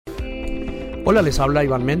Hola, les habla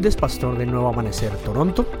Iván Mendez, pastor del Nuevo Amanecer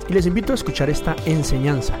Toronto, y les invito a escuchar esta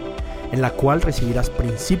enseñanza en la cual recibirás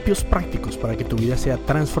principios prácticos para que tu vida sea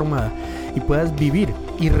transformada y puedas vivir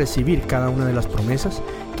y recibir cada una de las promesas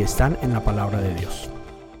que están en la palabra de Dios.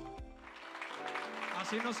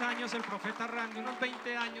 Hace unos años el profeta Randy, unos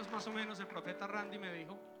 20 años más o menos, el profeta Randy me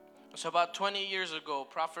dijo, So about 20 years ago,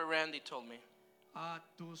 Prophet Randy told me,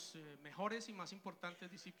 tus mejores y más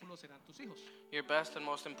importantes discípulos serán tus hijos. your best and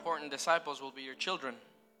most important disciples will be your children.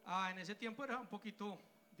 En ese tiempo era un poquito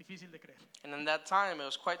difícil de creer, And in that time, it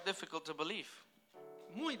was quite difficult to believe.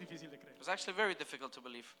 muy difícil de creer. It was actually very difficult to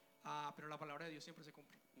believe. Pero la palabra de Dios siempre se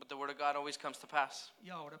cumple. But the word of God always comes to pass. Y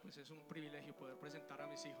ahora pues es un privilegio poder presentar a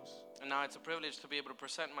mis hijos. And now it's a privilege to be able to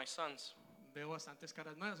present my sons. Veo bastantes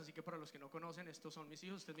caras nuevas, así que para los que no conocen, estos son mis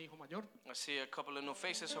hijos. Este es mi hijo mayor, I see a couple of new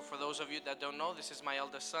faces, so for those of you that don't know, this is my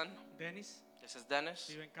eldest son. Dennis. This is Dennis.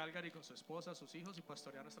 Vive en Calgary con su esposa, sus hijos y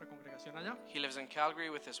pastorea nuestra congregación allá. He lives in Calgary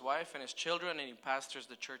with his wife and his children, and he pastors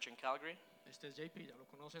the church in Calgary. Este es JP, ya lo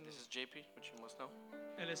conocen. This is JP, which you must know.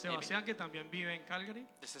 Él es Sebastián, que también vive en Calgary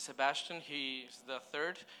This is Sebastian. He's the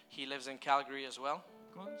third. He lives in Calgary as well,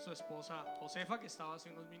 con su esposa Josefa, que estaba hace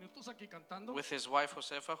unos minutos aquí cantando. with his wife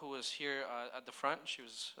Josefa, who was here at the front. She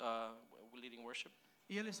was leading worship.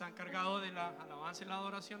 Y él está encargado de la alabanza y la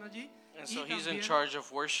adoración allí. And so he's in charge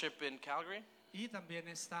of worship in Calgary, Y también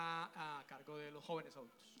está a cargo de los jóvenes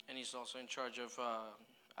adultos. and he's also in charge of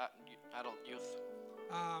adult youth.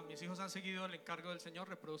 Mis hijos han seguido el encargo del Señor: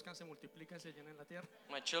 reproduzcanse, multiplíquense, llenen la tierra.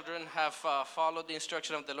 My children have followed the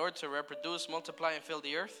instruction of the Lord to reproduce, multiply, and fill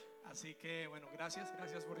the earth. Así que bueno, gracias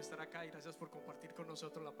por estar acá y gracias por compartir con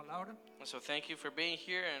nosotros la palabra. And so thank you for being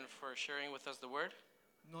here and for sharing with us the word.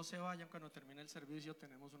 No se vayan, cuando termine el servicio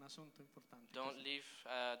tenemos un asunto importante. Don't leave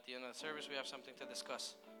at the end of the service. We have something to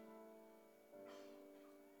discuss.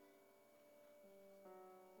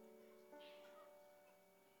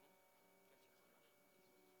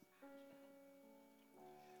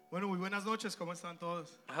 Bueno, muy buenas noches, ¿cómo están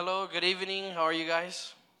todos? Hello, good evening. How are you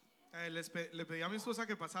guys? Le pedí a mi esposa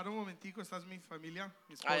que pasara un momentico. Esta es mi familia,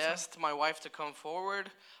 mi I esposa. asked my wife to come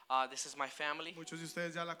forward. This is my family. Muchos de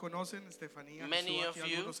ustedes ya la conocen, Estefanía, que Many estuvo of aquí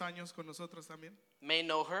you algunos años con nosotros también. May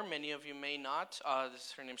know her. Many of you may not.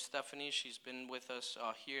 Her name's Stephanie. She's been with us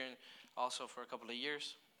here and also for a couple of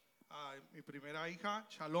years. Mi primera hija,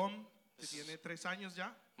 Shalom, que tiene 3 años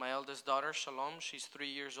ya. My eldest daughter, Shalom, she's 3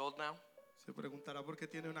 years old now. Se preguntará por qué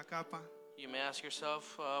tiene una capa. You may ask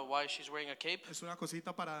yourself why she's wearing a cape. Es una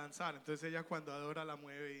cosita para danzar, entonces ella cuando adora la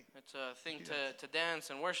mueve. It's a thing to dance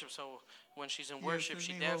and worship, so when she's in Y worship, este es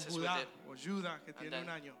she mi hijo dances with Judá, it. o Judah, que And tiene then un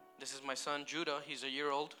año. this is my son, Judah. He's a year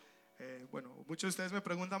old. Bueno, muchos de ustedes me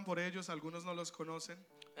preguntan por ellos, algunos no los conocen.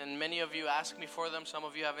 And many of you ask me for them. Some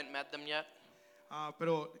of you haven't met them yet.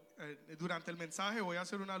 Pero durante el mensaje voy a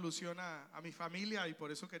hacer una alusión a mi familia y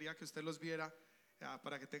por eso quería que usted los viera,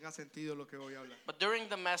 para que tenga sentido lo que voy a hablar. But during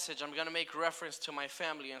the message, I'm going to make reference to my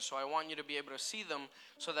family, and so I want you to be able to see them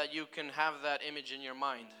so that you can have that image in your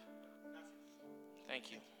mind.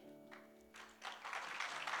 Thank you.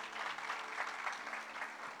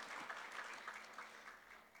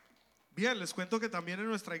 Bien, les cuento que también en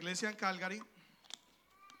nuestra iglesia en Calgary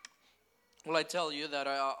Well, I tell you that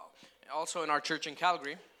also in our church in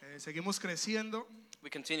Calgary, seguimos creciendo. we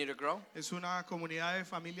continue to grow. Es una comunidad de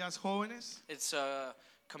familias jóvenes. It's a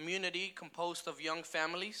community composed of young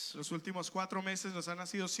families. Los últimos 4 meses nos han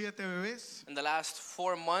nacido 7 bebés. In the last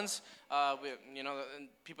 4 months,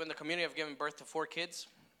 people in the community have given birth to 4 kids.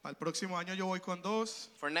 Para el próximo año yo voy con 2,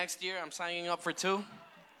 For next year, I'm signing up for 2.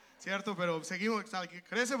 ¿cierto? Pero seguimos,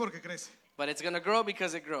 crece porque crece. But it's going to grow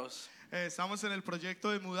because it grows. Estamos en el proyecto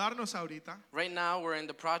de mudarnos ahorita. Right now, we're in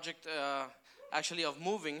the project actually of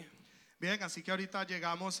moving. Bien, así que ahorita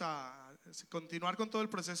llegamos a continuar con todo el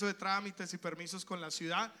proceso de trámites y permisos con la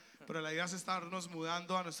ciudad, pero la idea es estarnos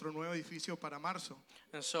mudando a nuestro nuevo edificio para marzo.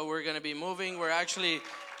 And so we're going to be moving. We're actually,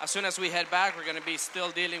 as soon as we head back, we're going to be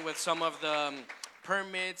still dealing with some of the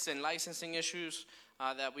permits and licensing issues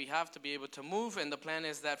that we have to be able to move. And the plan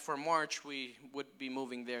is that for March, we would be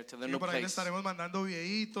moving there to the Y new por ahí les place. estaremos mandando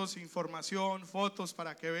videitos, información, fotos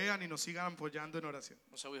para que vean y nos sigan apoyando en oración.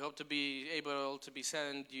 So we hope to be able to be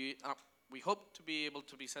sending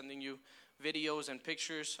you videos and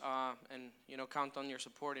pictures, and count on your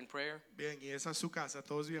support in prayer. Bien, y esa es su casa,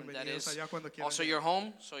 todos And that bienvenidos is allá cuando quieran. also your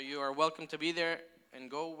home, so you are welcome to be there and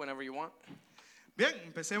go whenever you want. Bien,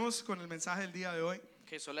 empecemos con el mensaje del día de hoy.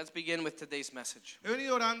 Okay, so let's begin with today's message. He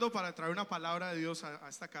venido orando para traer una palabra de Dios a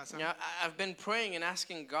esta casa. Yeah, I've been praying and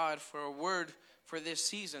asking God for a word for this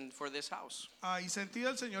season, for this house. Y sentí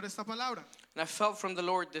del Señor esta palabra. And I felt from the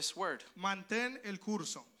Lord this word. Mantén el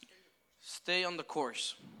curso. Stay on the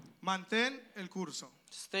course. Mantén el curso.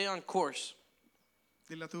 Stay on course.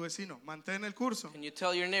 Dile a tu vecino, mantén el curso. Can you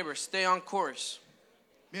tell your neighbor, stay on course?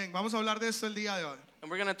 Bien, vamos a hablar de esto el día de hoy. And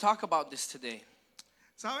we're going to talk about this today.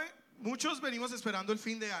 ¿Sabe? Muchos venimos esperando el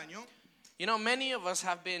fin de año. You know, many of us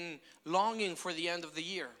have been longing for the end of the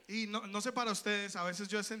year. Y no sé para ustedes, a veces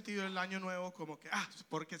yo he sentido el año nuevo como que,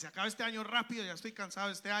 porque se acaba este año rápido, ya estoy cansado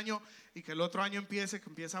de este año y que el otro año que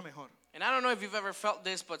empieza mejor. And I don't know if you've ever felt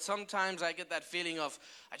this, but sometimes I get that feeling of,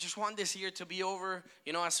 I just want this year to be over.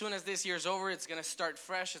 You know, as soon as this year's over, it's going to start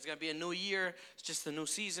fresh. It's going to be a new year. It's just a new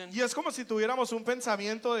season. Y es como si tuviéramos un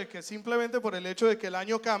pensamiento de que simplemente por el hecho de que el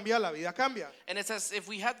año cambia, la vida cambia. And it's as if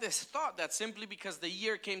we had this thought that simply because the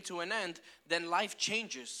year came to an end, then life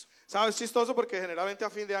changes. ¿Sabes? Es chistoso porque generalmente a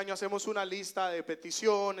fin de año hacemos una lista de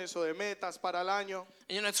peticiones o de metas para el año.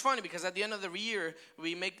 And you know, it's funny because at the end of the year,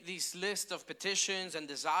 we make these lists of petitions and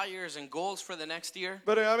desires and goals for the next year.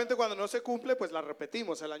 Pero realmente cuando no se cumple, pues la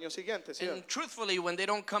repetimos el año siguiente, ¿sí? And truthfully, when they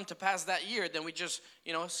don't come to pass that year, then we just,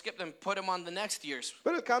 you know, skip them, put them on the next year's.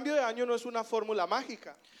 Pero el cambio de año no es una fórmula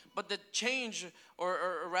mágica. But the change,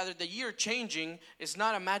 or rather the year changing, is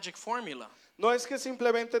not a magic formula. No es que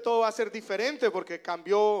simplemente todo va a ser diferente porque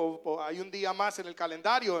cambió o hay un día más en el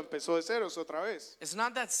calendario, empezó de ceros otra vez. It's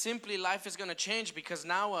not that simply life is going to change because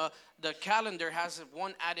now the calendar has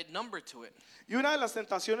one added number to it. Y una de las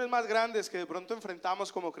tentaciones más grandes que de pronto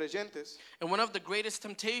enfrentamos como creyentes And one of the greatest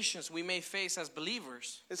temptations we may face as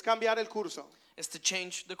believers es cambiar el curso, is to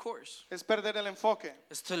change the course, es perder el enfoque,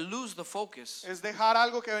 is to lose the focus, es dejar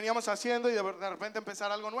algo que veníamos haciendo y de repente empezar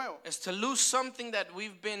algo nuevo. is to lose something that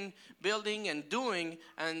we've been building and doing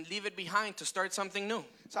and leave it behind to start something new.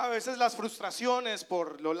 ¿Sabe? A veces las frustraciones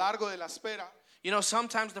por lo largo de la espera You know,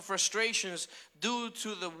 sometimes the frustrations due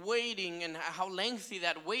to the waiting and how lengthy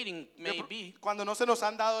that waiting may be. cuando no se nos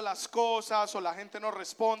han dado las cosas o la gente no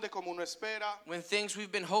responde como uno espera. When things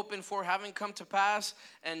we've been hoping for haven't come to pass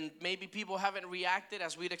and maybe people haven't reacted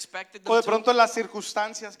as we'd expected O them de to. pronto las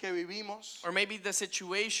circunstancias que vivimos Or maybe the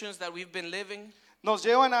situations that we've been living nos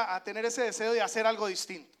llevan a tener ese deseo de hacer algo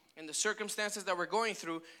distinto. and the circumstances that we're going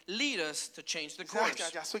through lead us to change the Ay,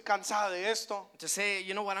 course. ya estoy cansada de esto. To say,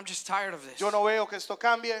 you know what, I'm just tired of this. Yo no veo que esto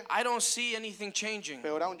cambie. I don't see anything changing.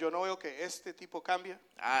 Peor aún, yo no veo que este tipo cambie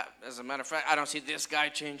As a matter of fact, I don't see this guy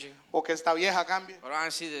changing. o que esta vieja cambie. Or I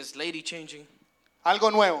don't see this lady changing.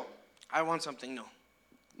 Algo nuevo. I want something new.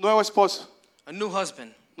 Nuevo esposo, A new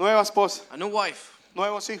husband, nueva esposa, a new wife,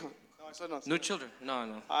 nuevos hijos. No, eso no. new children.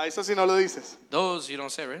 No. Eso sí no lo dices. Those you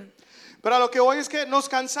don't say, right? Pero a lo que voy es que nos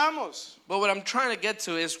cansamos. But what I'm trying to get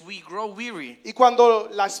to is we grow weary. Y cuando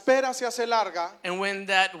la espera se hace larga, And when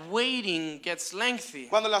that waiting gets lengthy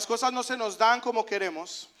cuando las cosas no se nos dan como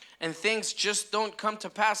queremos, and things just don't come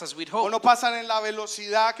to pass as we'd o hope, no pasan en la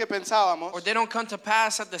velocidad que pensábamos, or they don't come to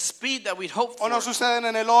pass at the speed that we'd hoped o no for, suceden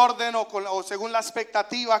en el orden o según la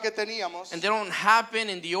expectativa que teníamos, and they don't happen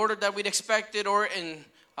in the order that we'd expected, or in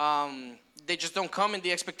they just don't come in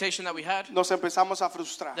the expectation that we had, nos empezamos a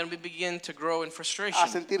frustrar, then we begin to grow in a frustration.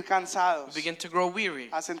 sentir cansados, We begin to grow weary,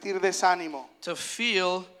 a sentir desánimo. to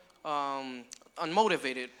feel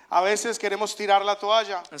unmotivated. A veces queremos tirar la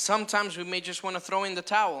toalla And sometimes we may just want to throw in the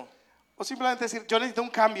towel. o simplemente decir, yo necesito un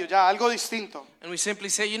cambio ya, algo distinto. And we simply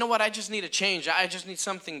say, you know what, I just need a change. I just need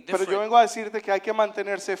something Pero yo different. vengo a decirte que hay que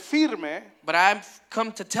mantenerse firme But I've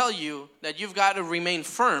come to tell you that you've got to remain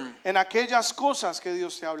firm en aquellas cosas que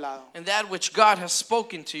Dios te ha hablado. in that which God has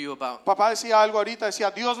spoken to you about. Papá decía algo ahorita,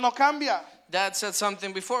 decía, Dios no cambia. Dad said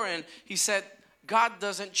something before, and he said, God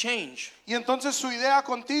doesn't change. Y entonces su idea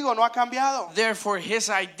contigo no ha cambiado. Therefore, his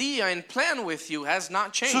idea and plan with you has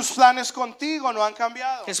not Sus changed. planes contigo no han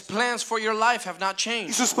cambiado. His plans for your life have not Y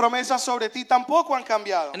changed. sus promesas sobre ti tampoco han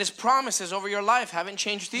cambiado. And his promises over your life haven't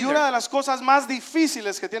changed Y una de either. las cosas más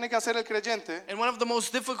difíciles que tiene que hacer el creyente And one of the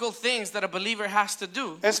most difficult things that a believer has to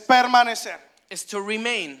do es permanecer, is to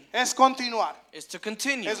remain, es continuar, is to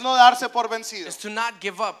continue, es no darse por vencido is to not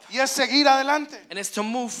give up, y es seguir adelante. and is to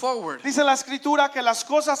move forward. Dice la escritura que las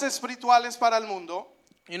cosas espirituales para el mundo,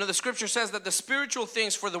 You know, the scripture says that the spiritual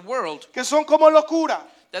things for the world, que son como locura,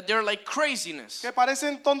 that they're like craziness, que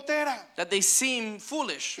parecen tontera, that they seem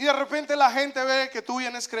foolish. y de repente la gente ve que tú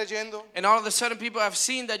vienes creyendo, And all of a sudden people have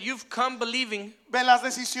seen that you've come believing. ven las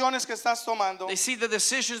decisiones que estás tomando, They see the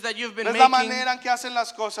decisions that you've been ves la making. manera en que hacen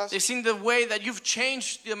las cosas. They've seen the way that you've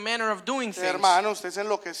changed the manner of doing things. Hermano, usted se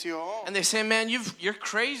enloqueció, And they say, man, you're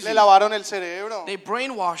crazy. le lavaron el cerebro, They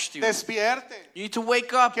brainwashed you. despierte, You need to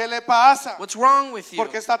wake up. ¿qué le pasa? What's wrong with you? ¿Por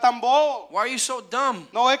qué está tan bobo? Why are you so dumb?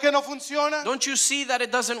 ¿No ve que no funciona? Don't you see that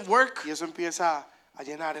it doesn't work? Y eso empieza a a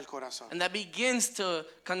llenar el corazón. And that begins to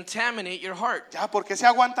contaminate your heart. Ya, ¿por qué se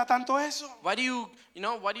aguanta tanto eso? Why do you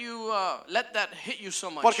let that hit you so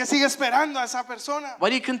much? ¿Por qué sigue esperando a esa persona? Why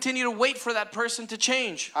do you continue to wait for that person to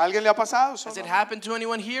change? ¿A alguien le ha pasado eso? Has it happened to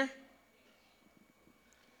anyone here?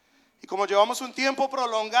 Y como llevamos un tiempo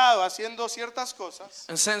prolongado haciendo ciertas cosas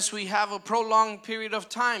And since we have a prolonged period of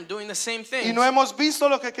time doing the same y things, no hemos visto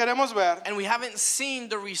lo que queremos ver, and we haven't seen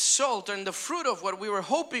the result and the fruit of what we were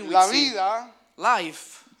hoping we'd la see, vida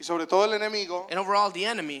life, y sobre todo el enemigo and overall the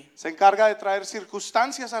enemy se encarga de traer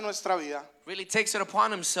circunstancias a nuestra vida really takes it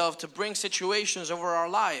upon himself to bring situations over our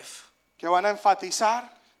life que van a enfatizar,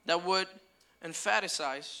 that would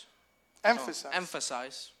emphasize.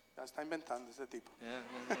 Ya está inventando este tipo.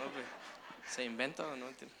 Se inventa o no?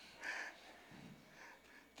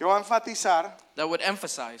 Que va a enfatizar. That would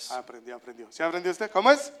emphasize. Aprendió. ¿Sí aprendió usted?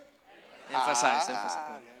 ¿Cómo es? Emphasize.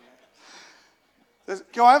 Entonces,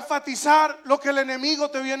 que va a enfatizar lo que el enemigo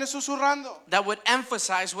te viene susurrando. That would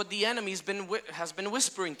emphasize what the enemy has been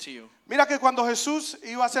whispering to you. Mira que cuando Jesús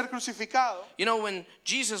iba a ser crucificado, You know, when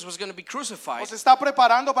Jesus was going to be crucified, se está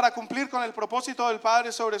preparando para cumplir con el propósito del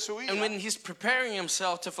Padre sobre su vida. and when he's preparing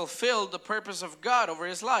himself to fulfill the purpose of God over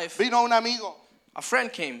his life, Vino un amigo, a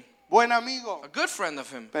friend came, buen amigo, a good friend of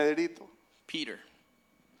him, Pedrito, Peter.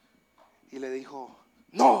 y le dijo,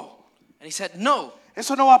 no, And he said, no,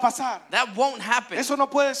 eso no va a pasar. that won't happen. Eso no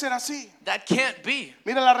puede ser así. That can't be.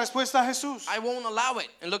 Mira la respuesta de Jesús. I won't allow it.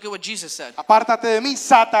 And look at what Jesus said. Apártate de mí,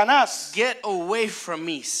 Satanás. Get away from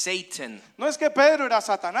me, Satan. No es que Pedro era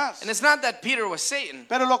Satanás, And it's not that Peter was Satan,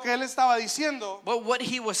 pero lo que él estaba diciendo but what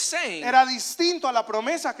he was saying era distinto a la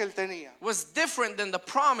promesa que él tenía. was different than the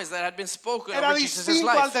promise that had been spoken Era over Jesus' distinto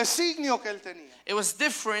al life. designio que él tenía. It was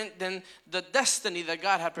different than the destiny that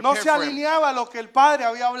God had No prepared se for him. alineaba a lo que el Padre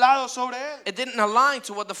había hablado sobre él. It didn't align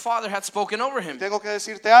to what the Father had spoken over him. Tengo que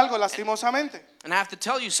decirte algo, lastimosamente. And I have to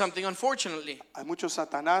tell you something, unfortunately, Hay mucho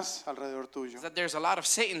Satanás alrededor tuyo. is that there's a lot of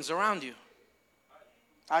Satans around you.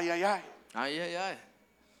 Ay, ay, ay. Ay, ay, ay.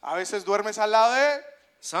 A veces duermes al lado de él,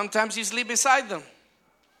 Sometimes you sleep beside them.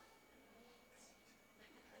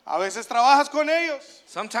 a veces trabajas con ellos,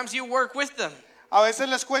 Sometimes you work with them. a veces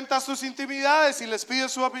les cuentas tus intimidades y les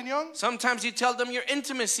pides su opinión. Sometimes you tell them your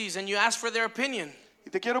intimacies and you ask for their opinion. Y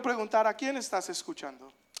te quiero preguntar, ¿a quién estás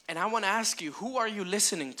escuchando? And I want to ask you, who are you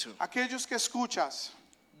listening to? Aquellos que escuchas,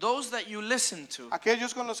 Those that you listen to,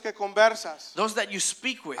 aquellos con los que conversas, those that you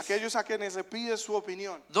speak with, aquellos a quienes le pides su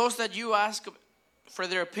opinión. those that you ask for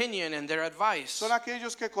their opinion and their advice. ¿Son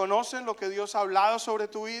aquellos que conocen lo que Dios ha hablado sobre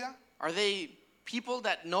tu vida? Are they people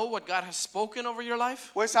that know what God has spoken over your life?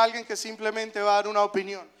 ¿O es alguien que simplemente va a dar una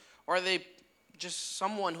opinión? Or are they just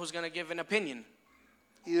someone who's going to give an opinion?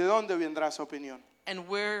 ¿Y de dónde vendrá esa opinión? And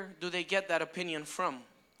where do they get that opinion from?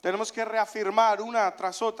 Tenemos que reafirmar una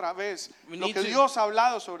tras otra vez We lo need que to Dios ha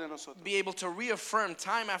hablado sobre nosotros. Be able to reaffirm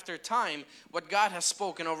time after time what God has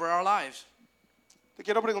spoken over our lives. Te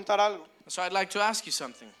quiero preguntar algo. So I'd like to ask you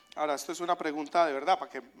something. Ahora, esto es una pregunta de verdad para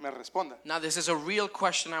que me responda. Now this is a real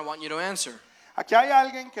question I want you to answer. Aquí hay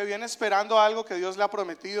alguien que viene esperando algo que Dios le ha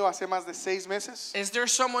prometido hace más de 6 meses, Is there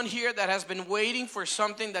someone here that has been waiting for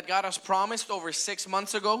something that God has promised over 6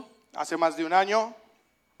 months ago? hace más de un año,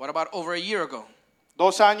 What about over a year ago?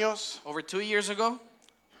 2 años, Over 2 years ago?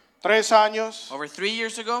 3 años, Over 3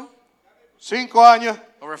 years ago? 5 años,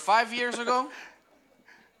 Over 5 years ago?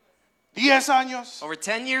 10 años. Over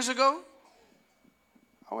 10 years ago?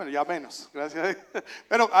 Bueno, ya menos, gracias a Dios.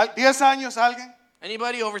 Pero 10 años alguien,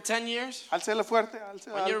 Anybody over 10 years? álcele fuerte,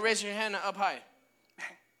 When you raise your hand up high.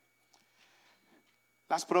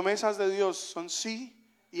 Las promesas de Dios son sí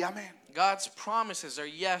y amén. God's promises are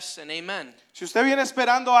yes and amen. Si usted viene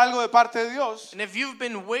esperando algo de parte de Dios, And if you've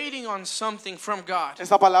been waiting on something from God,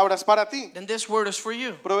 esta palabra es para ti. then this word is for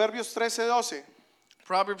you. Proverbios 13:12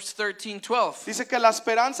 Proverbs 13:12. dice que la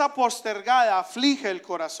esperanza postergada aflige el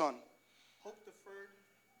corazón.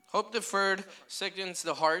 Hope deferred sickens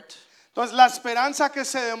the heart. Entonces la esperanza que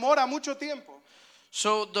se demora mucho tiempo,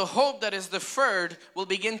 So the hope that is deferred will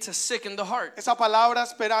begin to sicken the heart. esa palabra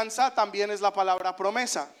esperanza también es la palabra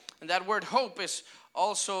promesa. And that word hope is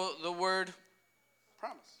also the word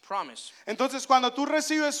promise. Entonces cuando tú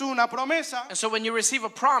recibes una promesa, And so when you receive a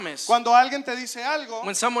promise, cuando alguien te dice algo,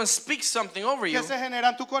 when someone speaks something over you, ¿qué se genera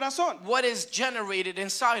en tu corazón? what is generated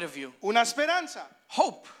inside of you? Una esperanza,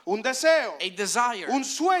 Hope, un deseo, a desire, un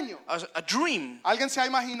sueño. a dream. ¿Alguien se ha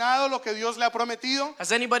imaginado lo que Dios le ha prometido?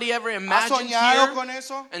 Has anybody ever ¿Ha imagined soñado here con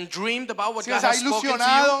eso? and dreamed about what ¿Se God ha has spoken to you?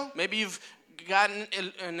 ilusionado? Maybe you've gotten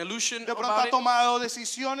an illusion ¿De pronto about ha it. tomado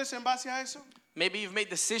decisiones en base a eso? Maybe you've made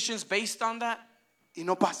decisions based on that, Y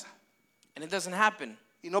no pasa, and it doesn't happen.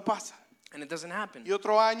 y no pasa. and it doesn't happen. Y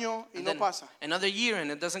otro año y And no then pasa. another year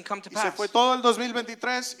and it doesn't come to Y se pass. fue todo el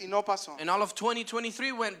 2023 y no pasó. And all of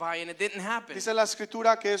 2023 went by and it didn't happen. Dice la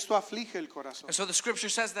escritura que esto aflige el corazón. And so the scripture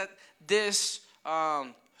says that this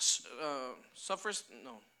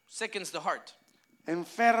sickens the heart.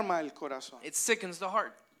 Enferma el corazón. It sickens the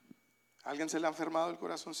heart. ¿Alguien se le ha enfermado el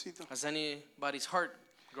corazoncito? Has anybody's heart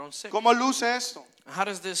grown sick? ¿Cómo luce esto? How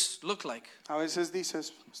does this look like? A veces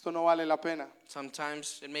dices, esto no vale la pena.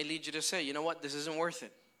 Sometimes it may lead you to say, you know what, this isn't worth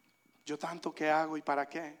it. Yo tanto que hago y para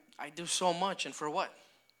qué. I do so much and for what?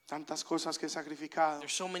 Tantas cosas que he sacrificado.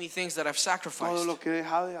 There's so many things that I've Todo sacrificed. lo que he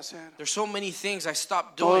dejado de hacer. There's so many things I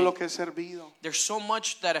stopped Todo doing. lo que he servido. There's so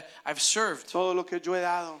much that I've served. Todo lo que yo he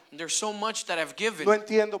dado. There's so much that I've given. No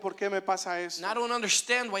entiendo por qué me pasa eso. And I don't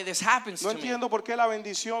understand why this happens No to me. entiendo por qué la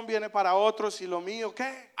bendición viene para otros y lo mío,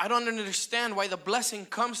 ¿qué? I don't understand why the blessing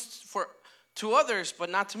comes to others but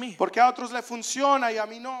not to me. ¿Por qué a otros le funciona y a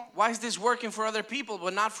mí no? Why is this working for other people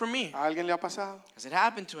but not for me? ¿A alguien le ha pasado? Has it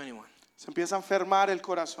happened to anyone? Se empieza a enfermar el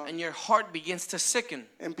corazón. And your heart begins to sicken.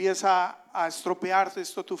 Empieza a estropearte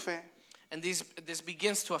esto tu fe. And this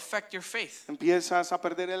begins to affect your faith. Empiezas a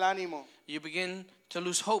perder el ánimo. You begin to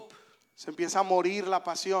lose hope Se empieza a morir la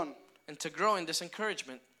pasión. and to grow in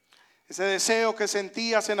discouragement. Ese deseo que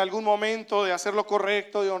sentías en algún momento de hacer lo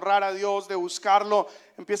correcto, de honrar a Dios, de buscarlo,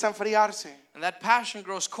 empieza a enfriarse. And that passion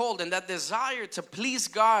grows cold, and that desire to please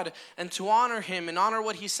God and to honor Him and honor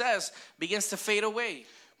what He says begins to fade away.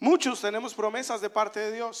 Muchos tenemos promesas de parte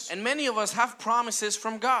de Dios, And many of us have promises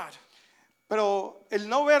from God, pero el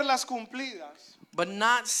no verlas cumplidas but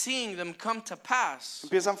not seeing them come to pass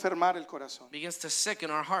empieza a enfermar el corazón. begins to sicken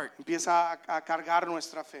our heart, Empieza a cargar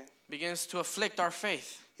nuestra fe. begins to afflict our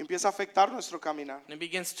faith, Empieza a afectar nuestro caminar. and it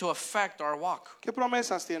begins to affect our walk. ¿Qué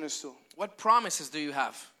promesas tienes tú? What promises do you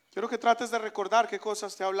have? Quiero que trates de recordar qué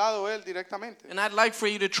cosas te ha hablado Él directamente. And I'd like for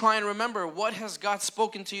you to try and remember, what has God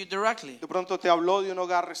spoken to you directly? De pronto te habló de un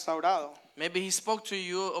hogar restaurado. Maybe He spoke to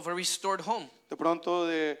you of a restored home. De pronto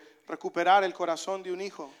de recuperar el corazón de un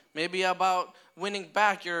hijo. Maybe about winning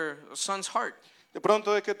back your son's heart. De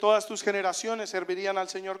pronto de que todas tus generaciones servirían al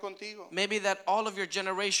Señor contigo. Maybe that all of your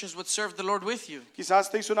generations would serve the Lord with you.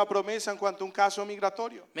 Quizás te hizo una promesa en cuanto a un caso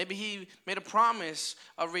migratorio. Maybe He made a promise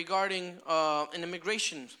regarding an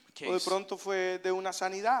immigration O de case. pronto fue de una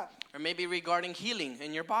sanidad. Or maybe regarding healing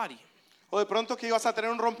in your body. O de pronto que ibas a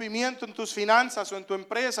tener un rompimiento en tus finanzas o en tu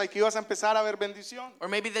empresa y que ibas a empezar a ver bendición. Or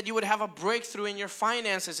maybe that you would have a breakthrough in your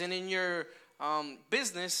finances and in your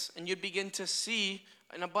business, and you'd begin to see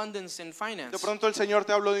an abundance in De finance. pronto el Señor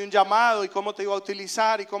te habló de un llamado y cómo te iba a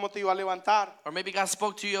utilizar y cómo te iba a levantar. Or maybe God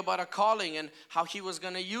spoke to you about a calling and how He was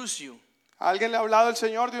going to use you. ¿A alguien le ha hablado el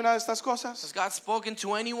Señor de una de estas Has cosas? God spoken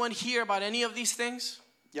to anyone here about any of these things?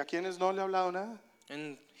 ¿Y a quienes no le ha hablado nada?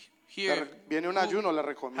 And here, Viene un ayuno, le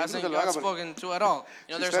recomiendo hasn't que lo God haga. spoken to at all?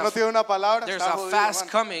 You know, Si usted no tiene una palabra, there's está a jodido, fast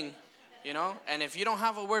hermano. coming, you know, and if you don't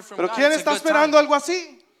have a word from Pero God, ¿quién it's a está good esperando time. algo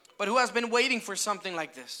así? But who has been waiting for something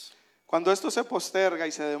like this? Cuando esto se posterga y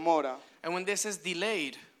se demora, And when this is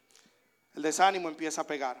delayed, el desánimo empieza a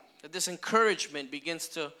pegar. that this encouragement begins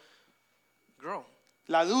to grow,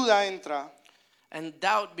 La duda entra. and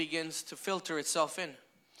doubt begins to filter itself in.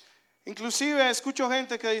 Inclusive escucho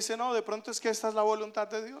gente que dice, no, de pronto es que esta es la voluntad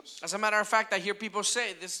de Dios. As a matter of fact, I hear people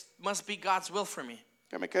say, this must be God's will for me,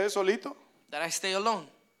 Que me quede solito. that I stay alone.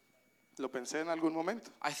 Lo pensé en algún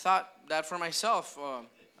momento. I thought that for myself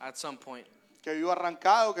at some point. Que vivo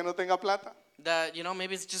arrancado, que no tenga plata. That, you know,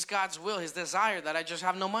 maybe it's just God's will, His desire, that I just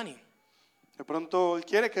have no money. De pronto Él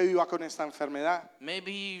quiere que viva con esta enfermedad.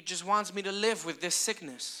 Maybe He just wants me to live with this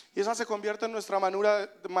sickness. Y esa se convierte en nuestra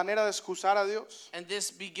manera de excusar a Dios. And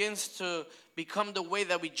this begins to become the way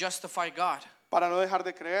that we justify God, Para no dejar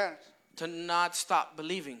de creer. to not stop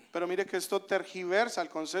believing. Pero mire que esto tergiversa el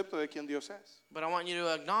concepto de quién Dios es. But I want you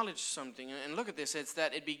to acknowledge something and look at this. It's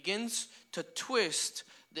that it begins to twist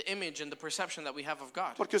the image and the perception that we have of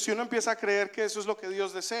God. Porque si uno empieza a creer que eso es lo que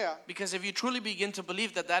Dios desea, Because if you truly begin to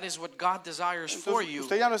believe that that is what God desires for entonces you,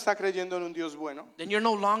 usted ya no está creyendo en un Dios bueno, then you're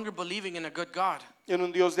no longer believing in a good God, en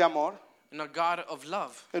un Dios de amor, in a God of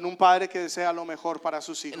love, en un Padre que desea lo mejor para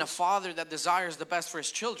sus in a hijos, Father that desires the best for His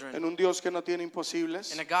children, en un Dios que no tiene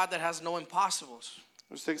imposibles. in a God that has no impossibles.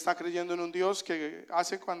 Usted está creyendo en un Dios que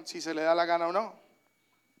hace si se le da la gana o no,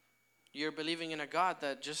 You're believing in a God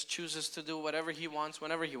that just chooses to do whatever He wants,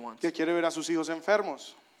 whenever He wants. que quiere ver a sus hijos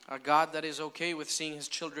enfermos, A God that is okay with seeing His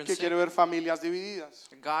children que sick. quiere ver familias divididas,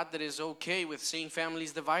 A God that is okay with seeing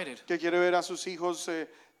families divided. que quiere ver a sus hijos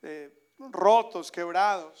rotos,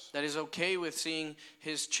 quebrados. That is okay with seeing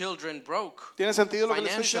His children broke ¿Tiene sentido lo que le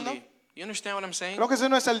estoy financially. diciendo? You understand what I'm saying? Creo que ese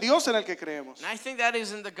no es el Dios en el que creemos. And I think that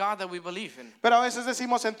isn't the God that we believe in. Pero a veces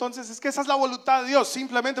decimos entonces es que esa es la voluntad de Dios,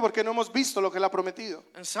 simplemente porque no hemos visto lo que Él ha prometido.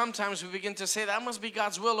 And sometimes we begin to say that must be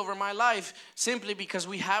God's will over my life simply because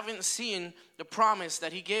we haven't seen the promise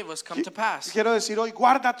that He gave us come to pass. Quiero decir hoy,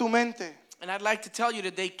 guarda tu mente. And I'd like to tell you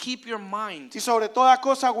today, keep your mind. Y sobre toda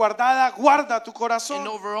cosa guardada, guarda tu corazón. And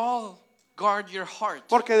overall, guard your heart.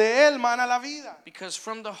 Porque de él mana la vida. Because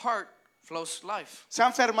from the heart flows life. ¿Se ha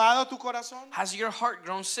enfermado tu corazón? Has your heart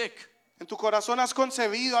grown sick? ¿En tu corazón has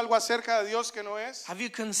concebido algo acerca de Dios que no es? Have you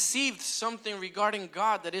conceived something regarding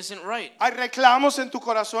God that isn't right? ¿Hay reclamos en tu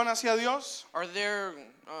corazón hacia Dios? Are there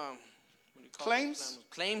Claims?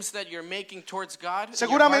 claims that you're making towards God? in your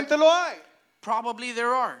Seguramente heart? lo hay. Probably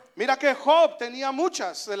there are. Mira que Job tenía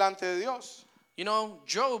muchas delante de Dios. You know,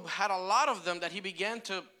 Job had a lot of them that he began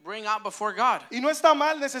to bring out before God. Y no está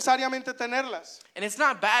mal necesariamente tenerlas. And it's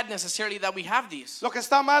not bad necessarily that we have these. Lo que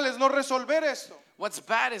está mal es no resolver esto. What's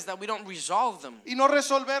bad is that we don't resolve them Y no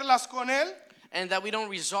resolverlas con él and that we don't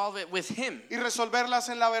resolve it with Him y resolverlas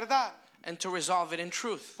en la verdad. and to resolve it in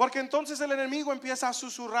truth. Porque entonces el enemigo empieza a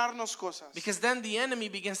susurrarnos cosas. Because then the enemy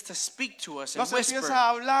begins to speak to us and Nos whisper. empieza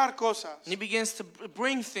a hablar cosas. And he begins to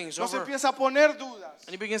bring things Nos over. empieza a poner dudas.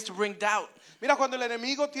 And he begins to bring doubt. Mira, cuando el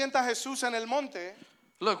enemigo tienta a Jesús en el monte,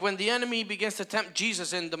 Look, when the enemy begins to tempt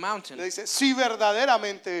Jesus in the mountain, le dice, si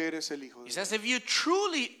verdaderamente eres el Hijo de he Dios. says, if you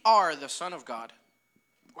truly are the Son of God,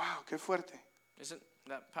 Wow, qué fuerte. isn't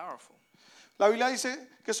that powerful? La Biblia dice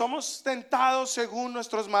que somos tentados según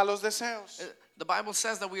nuestros malos deseos, The Bible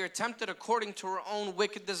says that we are tempted according to our own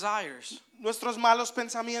wicked desires, nuestros malos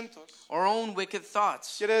pensamientos. our own wicked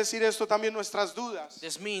thoughts. Quiere decir esto también nuestras dudas,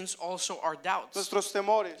 This means also our doubts, nuestros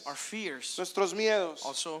temores, our fears, nuestros miedos.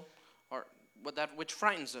 also what that which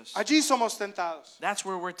frightens us. Allí somos tentados. That's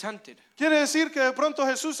where we're tempted. Quiere decir que de pronto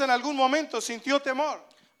Jesús en algún momento sintió temor,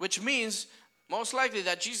 Which means most likely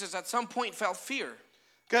that Jesus at some point felt fear.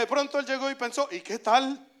 que de pronto él llegó y pensó, ¿y qué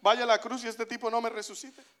tal vaya a la cruz y este tipo no me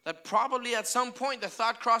resucite? That probably at some point the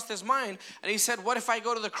thought crossed his mind and he said, what if I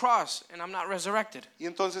go to the cross and I'm not resurrected? Y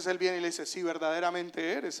entonces él viene y le dice, si verdaderamente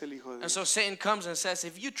eres el Hijo de And Dios. so Satan comes and says,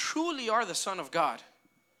 if you truly are the Son of God,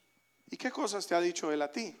 ¿Y qué cosas te ha dicho él a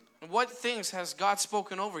ti? what things has God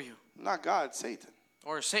spoken over you? Not God, Satan.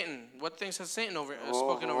 Or Satan, what things has Satan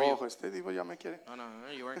spoken over you? Ojo, este tipo ya me quiere. No,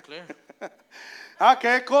 you weren't clear.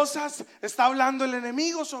 ¿Qué cosas está hablando el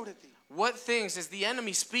enemigo sobre ti? What things is the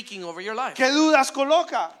enemy speaking over your life? ¿Qué dudas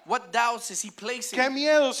coloca? What doubts is he placing? ¿Qué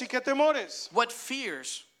miedos y qué temores? What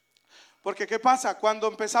fears? Porque ¿qué pasa? Cuando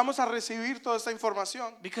empezamos a recibir toda esta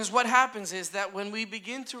información, Because what happens is that when we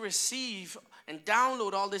begin to receive and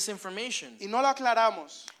download all this information y no lo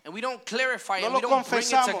aclaramos, and we don't clarify it, No and we lo don't bring it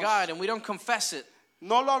to confesamos. God and we don't confess it,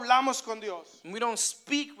 no lo hablamos con Dios, and we don't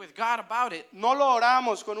speak with God about it, no lo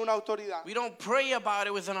oramos con una autoridad, we don't pray about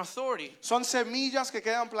it with an authority, son semillas que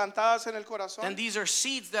quedan plantadas en el then corazón, these are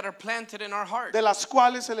seeds that are planted in our heart, de las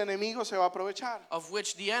cuales el enemigo se va a aprovechar. of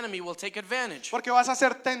which the enemy will take advantage. Porque vas a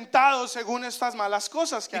ser tentado según estas malas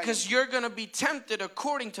cosas que hay. Because you're going to be tempted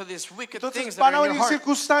according to these wicked things Entonces that van a are in your venir heart.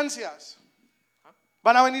 circunstancias.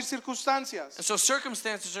 Van a venir circunstancias. And so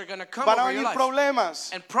circumstances are going to come Van a over your venir life.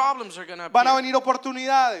 problemas. And problems are going to Van a appear. venir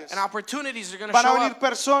oportunidades. And opportunities are going to Van a show venir up.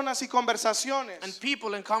 personas y And conversaciones.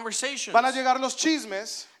 people and conversations. Van a llegar los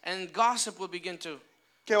chismes And gossip will begin to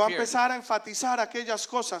que va a appear. empezar a enfatizar aquellas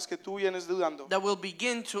cosas que tú vienes dudando. That will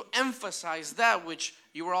begin to emphasize that which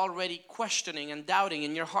you were already questioning and doubting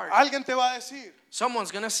in your heart. Alguien te va a decir,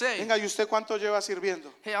 Someone's going to say, venga, ¿y usted cuánto lleva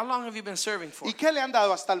sirviendo? hey, how long have you been serving for? ¿Y qué le han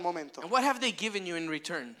dado hasta el momento? And what have they given you in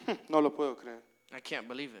return? No lo puedo creer. I can't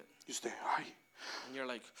believe it. Y usted, ay, And you're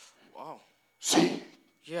like, wow, sí,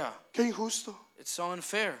 yeah, qué injusto. it's so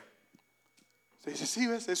unfair. Usted dice, sí,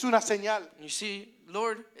 ves, es una señal. And you see,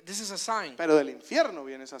 Lord, this is a sign. Pero del infierno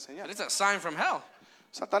viene esa But señal. it's a sign from hell.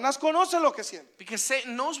 Satanás conoce lo que siente, Because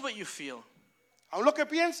Satan knows what you feel, aún lo que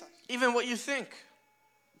piensas, even what you think,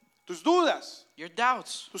 tus dudas, your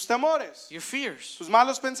doubts, tus temores, your fears, tus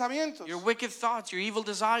malos pensamientos, your wicked thoughts, your evil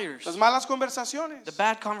desires, las malas conversaciones. the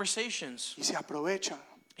bad conversations. Y se aprovecha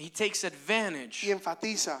He takes advantage y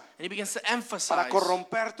enfatiza and he begins to para emphasize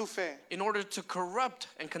corromper tu fe, in order to corrupt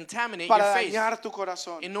and contaminate your para faith, dañar tu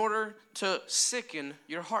corazón, in order to sicken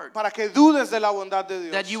your heart, para que dudes de la bondad de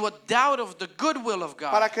that Dios, you would doubt of the goodwill of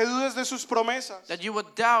para God, que dudes de sus promesas, that you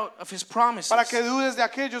would doubt of His promises, para que dudes de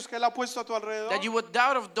aquellos que Él ha puesto a tu alrededor that you would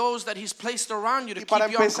doubt of those that He's placed around you to y para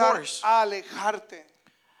keep you on empezar course. a alejarte.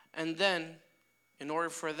 And then, in order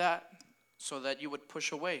for that, so that you would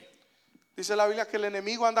push away. Dice la Biblia que el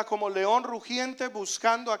enemigo anda como león rugiente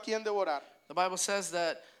buscando a quien devorar. The Bible says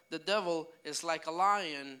that the devil is like a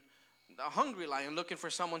lion a hungry lion looking for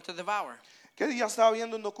someone to devour. ¿Qué día estaba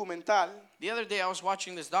viendo un documental The other day I was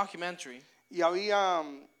watching this documentary, y había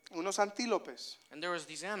unos antílopes and there was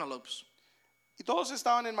these antelopes, y todos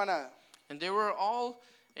estaban en manada, and they were all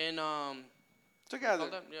in together,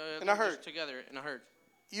 in they're a herd. just together in a herd.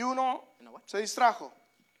 Y uno In a what? se distrajo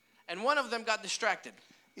And one of them got distracted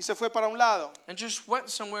y se fue para un lado, and just went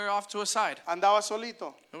somewhere off to a side. andaba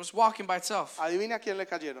solito. It was walking by itself. Adivina a quién le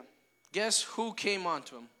cayeron. Guess who came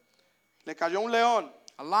onto him? Le cayó un león.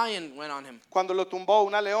 A lion went on him. Cuando lo tumbó,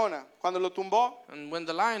 una leona. Cuando lo tumbó, And when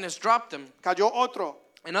the lioness dropped him, cayó otro.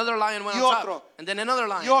 another lion went Y on otro. top. And then another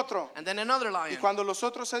lion. Y otro. And then another Y lion. cuando los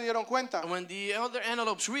otros se dieron cuenta, And when the other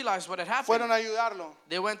antelopes realized what had fueron happened, a ayudarlo.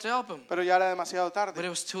 they went to help him. Pero ya era demasiado But tarde. it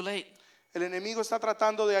was too late. El enemigo está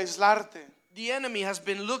tratando de aislarte, The enemy has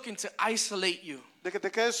been looking to isolate you, de que te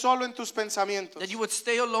quedes solo en tus pensamientos, that you would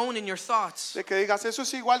stay alone in your thoughts, de que digas, eso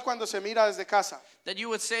es igual cuando se mira desde casa. that you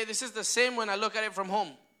would say, this is the same when I look at it from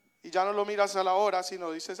home. Y ya no lo miras a la hora,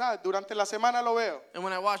 sino dices, durante la semana lo veo. And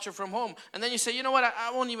when I watch it from home, and then you say, you know what,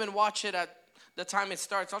 I won't even watch it at the time it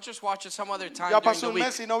starts. I'll just watch it some other time Ya during pasó the un week.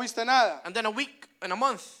 mes y no viste nada. And then a week and a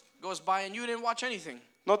month goes by and you didn't watch anything.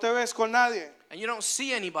 No te ves con nadie. And you don't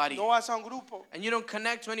see anybody. No vas a un grupo. And you don't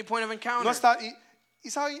connect to any point of encounter. No está, y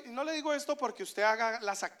sabe, no le digo esto porque usted haga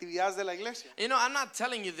las actividades de la iglesia. You know, I'm not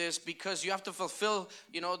telling you this because you have to fulfill,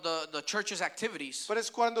 the church's activities. Pero es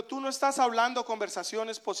cuando tú no estás hablando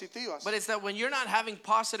conversaciones positivas. But it's that when you're not having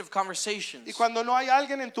positive conversations, Y cuando no hay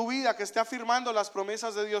alguien en tu vida que esté afirmando las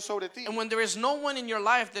promesas de Dios sobre ti, and when there is no one in your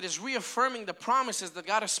life that is reaffirming the promises that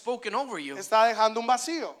God has spoken over you, está dejando un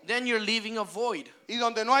vacío. then you're leaving a void. Y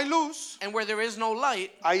donde no hay luz, And where there is no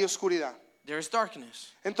light, hay oscuridad. there is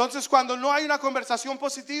darkness. Entonces, cuando no hay una conversación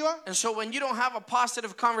positiva, And so when you don't have a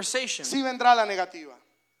positive conversation, sí vendrá la negativa.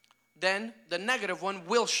 then the negative one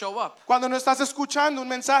will show up. Cuando no estás escuchando un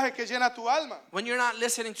mensaje que llena tu alma, When you're not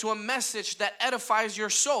listening to a message that edifies your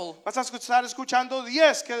soul, vas a estar escuchando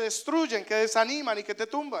 10 que destruyen, que desaniman y que te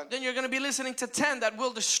tumban. then you're going to be listening to 10 that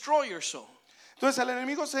will destroy your soul. Entonces el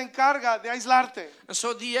enemigo se encarga de aislarte, And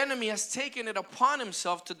so the enemy has taken it upon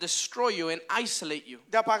himself to destroy you and isolate you,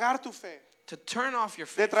 de apagar tu fe, to turn off your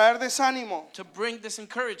de faith, traer desánimo. to bring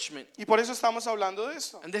disencouragement. Y por eso estamos hablando de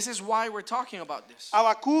esto. And this is why we're talking about this.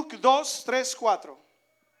 Habacuc 2, 3, 4.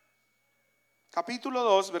 Capítulo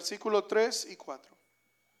 2, versículo 3 y 4.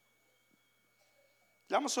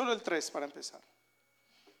 Leamos solo el 3 para empezar.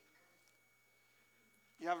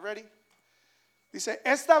 You have ready? Dice,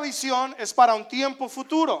 esta visión es para un tiempo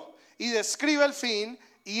futuro y describe el fin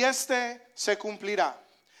y este se cumplirá.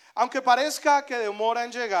 Aunque parezca que demora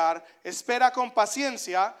en llegar, espera con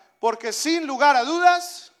paciencia, porque sin lugar a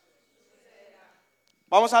dudas,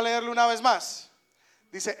 vamos a leerlo una vez más.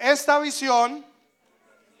 Dice, esta visión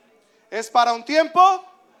es para un tiempo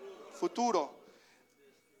futuro.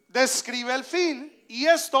 Describe el fin y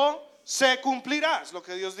esto se cumplirá. Es lo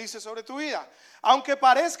que Dios dice sobre tu vida. Aunque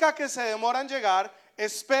parezca que se demora en llegar,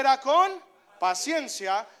 espera con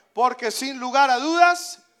paciencia, porque sin lugar a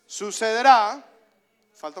dudas sucederá.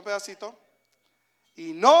 Falta un pedacito.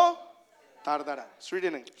 Y no tardará. Let's read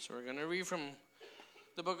in English. So we're going to read from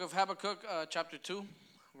the book of Habakkuk, chapter 2,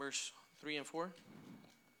 verse 3 and 4.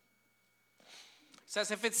 It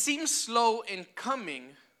says, if it seems slow in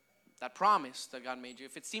coming, that promise that God made you,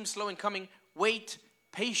 if it seems slow in coming, wait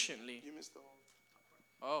patiently. You missed the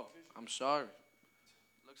whole. Oh, I'm sorry.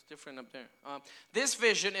 Looks different up there. This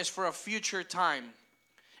vision is for a future time.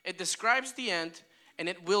 It describes the end and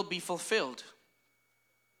it will be fulfilled.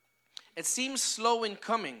 It seems slow in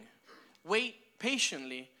coming. Wait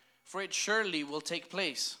patiently, for it surely will take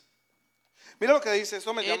place. Mira lo que dice,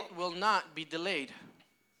 esto me llama. It will not be delayed.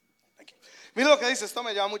 Mira lo que dice, esto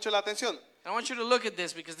me llama mucho la atención. I want you to look at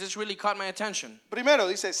this because this really caught my attention. Primero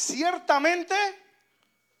dice, ciertamente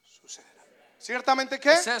sucederá. ¿Ciertamente It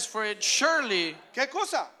qué? says, for it surely ¿Qué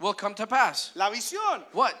cosa? will come to pass. La visión.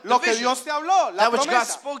 What? Lo The que vision. Dios te habló, la That which God promesa.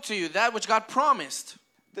 spoke to you, that which God promised.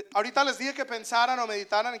 Ahorita les dije que pensaran o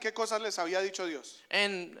meditaran en qué cosas les había dicho Dios.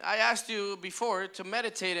 And I asked you before to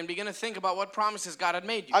meditate and begin to think about what promises God had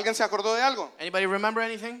made you. ¿Alguien se acordó de algo? Anybody remember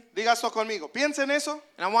anything? Diga esto conmigo. Piensa en eso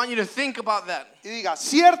And I want you to think about that. y diga,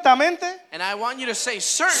 ciertamente And I want you to say,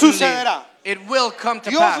 certainly sucederá. it will come to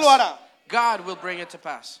Dios pass. lo hará. God will bring it to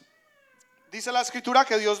pass. Dice la escritura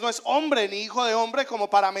que Dios no es hombre ni hijo de hombre como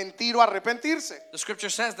para mentir o arrepentirse. The scripture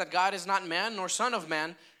says that God is not man nor son of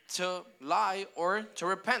man to lie or to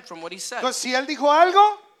repent from what he said. Entonces, si Él dijo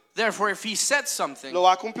algo, Therefore, if he said something, lo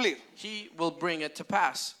va a cumplir. he will bring it to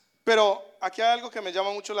pass. Pero aquí hay algo que me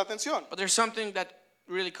llama mucho la atención. But there's something that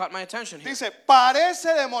really caught my attention here. Dice,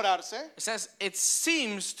 parece demorarse, It says, it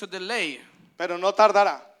seems to delay, pero no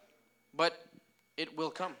tardará. but it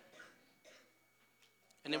will come.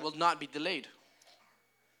 And it will not be delayed.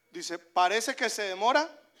 Dice, parece que se demora,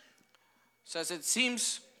 Says it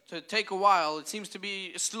seems to take a while. It seems to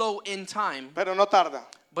be slow in time, pero no tarda.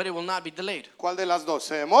 but it will not be delayed. ¿Cuál de las dos?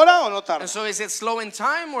 ¿Se demora o no tarda? And so is it slow in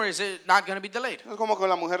time or is it not going to be delayed? Es como que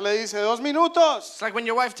la mujer le dice 2 minutos. It's like when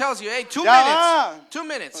your wife tells you, hey, 2 Ya minutes. va. 2 No,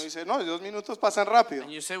 minutes. dice, no, 2 minutos pasan rápido.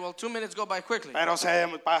 And you say, well, 2 minutes go by quickly. Pero se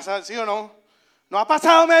pasa, ¿sí o no? No ha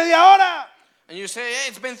pasado media hora. And you say, hey,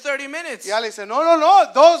 it's been 30 minutes. Y ella le dice, no, no,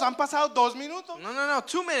 no, han pasado 2 minutos. No,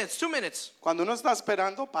 2 minutes, 2 minutes. Cuando uno está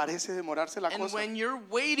esperando, parece demorarse la And cosa. when you're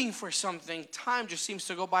waiting for something, time just seems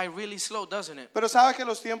to go by really slow, doesn't it? Pero sabe que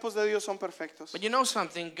los tiempos de Dios son perfectos. But you know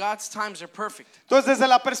something, God's times are perfect. Entonces, desde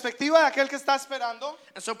la perspectiva de aquel que está esperando,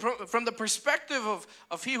 And so from the perspective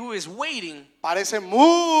of he who is waiting, parece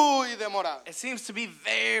muy demorado. it seems to be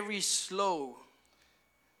very slow.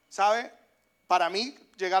 ¿Sabe? Para mí,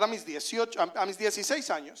 llegar a mis 16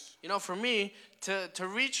 años, You know, for me, to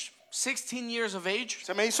reach 16 years of age,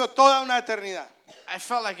 se me hizo toda una eternidad. I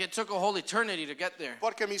felt like it took a whole eternity to get there.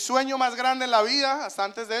 Porque mi sueño más grande en la vida, hasta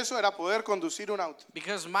antes de eso, era poder conducir un auto.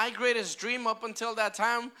 Because my greatest dream up until that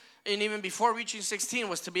time, and even before reaching 16,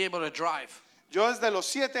 was to be able to drive. Yo desde los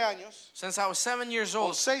 7 años, Since I was 7 years o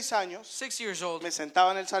old, 6 años, 6 years old, me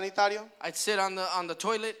sentaba en el sanitario, I'd sit on the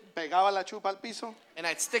toilet, pegaba la chupa al piso, and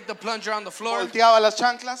I'd stick the plunger on the floor, volteaba las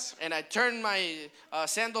chanclas and I'd turn my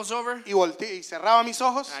sandals over, y cerraba mis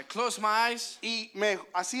ojos and I'd close my eyes, y me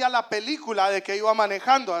hacía la película de que iba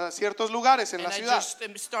manejando a ciertos lugares en and la I ciudad.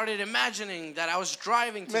 just started imagining that I was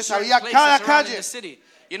driving to Me certain sabía places cada around in calle. the city.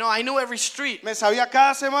 You know, I knew every street. Me sabía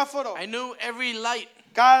cada semáforo, I knew every light.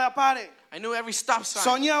 cada pare. I knew every stop sign.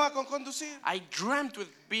 Soñaba con conducir. I dreamt with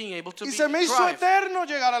being able to Y se me hizo drive. eterno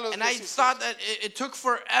llegar a los And I 16. thought that it took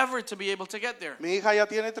forever to be able to get there. Mi hija ya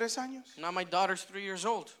tiene 3 años. Now my daughter's 3 years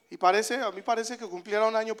old. Y a mí parece que cumpliera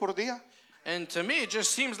un año por día. And to me, it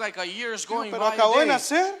just seems like a year's Digo, going pero by acabó a de day.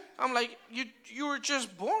 nacer. I'm like, you were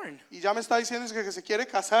just born. Y ya me está diciendo que se quiere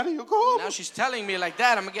casar. Y yo, ¿cómo? Now she's telling me like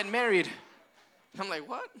that, I'm going to get married. I'm like,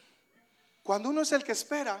 what? Cuando uno es el que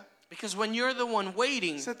espera, Because when you're the one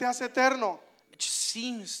waiting, se te hace eterno. it just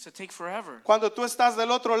seems to take forever. Cuando tú estás del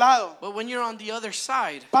otro lado, But when you're on the other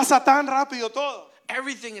side, pasa tan rápido todo.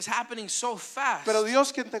 everything is happening so fast. Pero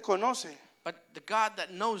Dios, quien te conoce, But the God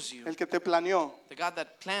that knows you, el que te planeó, the God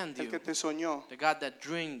that planned el you, que te soñó the God that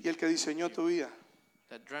dreamed, y el que diseñó tu vida,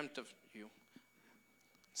 that dreamt of you,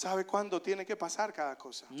 sabe cuándo tiene que pasar cada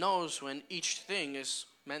cosa. knows when each thing is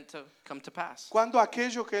meant to come to pass. Cuando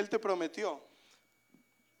aquello que Él te prometió,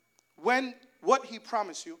 what He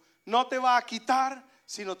promised you, no te va a quitar,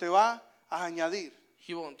 sino te va a añadir.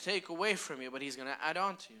 He won't take away from you, but he's going to add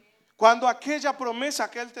on to you. Cuando aquella promesa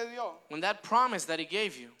que Él te dio When that promise that he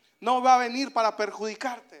gave you no va a venir para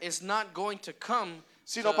perjudicarte, is not going to come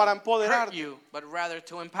sino to para hurt empoderarte. you, but rather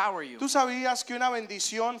to empower you. ¿Tú sabías que una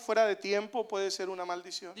bendición fuera de tiempo puede ser una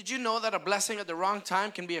maldición? Did you know that a blessing at the wrong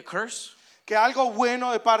time can be a curse? Que algo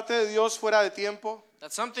bueno de parte de Dios fuera de tiempo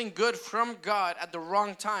That something good from God at the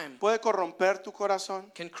wrong time puede corromper tu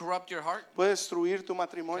corazón, can corrupt your heart, puede destruir tu can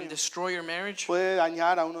matrimonio, destroy your marriage, puede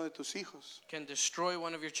dañar a uno de tus hijos, can destroy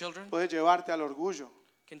one of your children, puede llevarte al orgullo.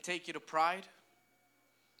 can take you to pride.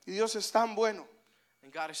 Y Dios es tan bueno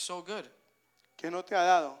And God is so good que no te ha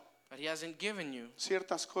dado that he hasn't given you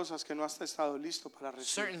ciertas cosas que no has estado listo para recibir.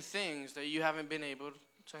 certain things that you haven't been able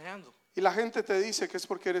to handle. Y la gente te dice que es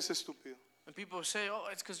porque eres estúpido. And people say, oh,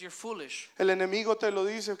 it's because you're foolish. El enemigo te lo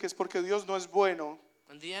dice que es porque Dios no es bueno.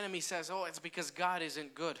 And the enemy says, oh, it's because God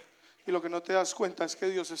isn't good. Y lo que no te das cuenta es que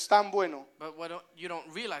Dios es tan bueno But what you don't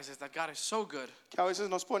realize is that God is so good que a veces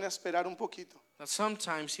nos pone a esperar un poquito that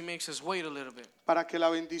sometimes he makes us wait a little bit para que la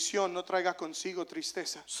bendición no traiga consigo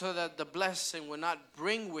tristeza, so that the blessing will not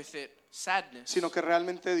bring with it sadness, sino que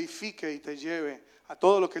realmente edifique y te lleve a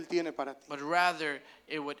todo lo que Él tiene para ti. but rather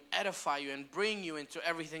it would edify you and bring you into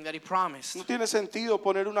everything that he promised. No tiene sentido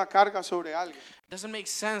poner una carga sobre alguien It doesn't make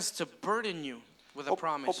sense to burden you with a o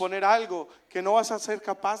promise poner algo que no vas a ser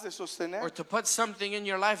capaz de sostener. or to put something in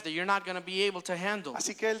your life that you're not going to be able to handle.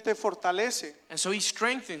 Así que Él te fortalece And so he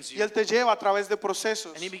strengthens y you Él te lleva a través de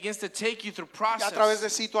procesos and he begins to take you through y a través de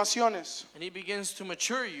process situaciones and he begins to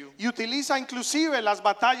mature you. y utiliza inclusive las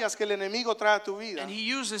batallas que el enemigo trae a tu vida And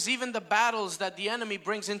he uses even the battles that the enemy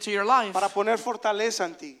brings into your life para poner fortaleza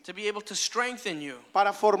en ti, to be able to strengthen you,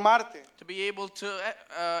 para formarte, to be able to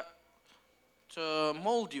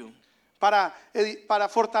mold you, para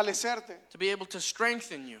fortalecerte, to be able to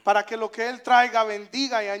strengthen you para que lo que Él traiga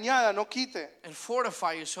bendiga y añada, no quite. and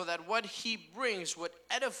fortify you so that what he brings would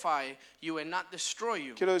edify you and not destroy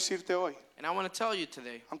you. Quiero decirte hoy, And I want to tell you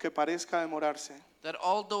today aunque parezca demorarse, that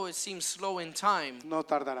although it seems slow in time, no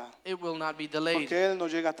tardará. it will not be delayed. Porque Él no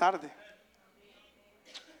llega tarde.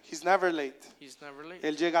 He's never late. He's never late.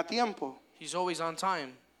 Él llega a tiempo, He's always on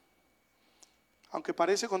time. aunque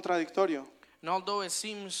parece contradictorio. And although it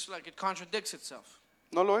seems like it contradicts itself,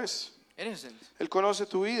 No lo es. it isn't. Él conoce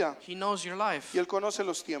tu vida He knows your life. y Él conoce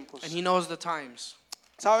los tiempos. And He knows the times.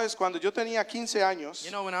 Sabes, cuando yo tenía 15 años,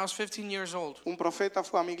 You know, when I was 15 years old, un profeta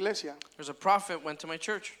fue a mi iglesia there's a prophet went to my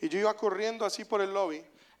church. y yo iba corriendo así por el lobby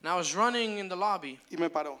And I was running in the lobby, y me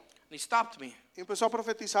paró. and he stopped me. Y empezó a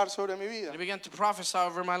profetizar sobre mi vida. And he began to prophesy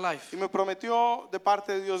over my life. Y me prometió de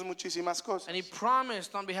parte de Dios muchísimas cosas. And he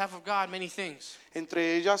promised on behalf of God many things.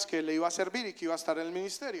 Entre ellas que le iba a servir y que iba a estar en el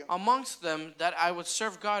ministerio. Amongst them, that I would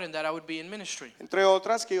serve God and that I would be in ministry. Entre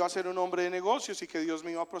otras que iba a ser un hombre de negocios y que Dios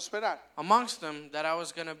me iba a prosperar. Amongst them, that I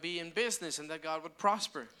was going to be in business and that God would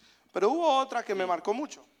prosper. Pero hubo otra que me marcó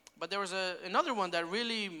mucho. But there was another one that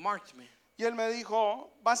really marked me. Y él me dijo,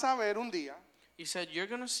 vas a ver un día, He said, you're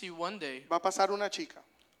going to see one day va a pasar una chica.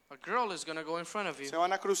 a girl is going to go in front of you, Se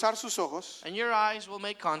van a cruzar sus ojos and your eyes will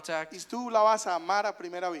make contact, y tú la vas a amar a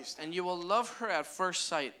primera vista. and you will love her at first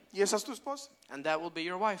sight, Y esa es tu esposa. and that will be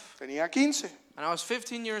your wife. Tenía 15. And I was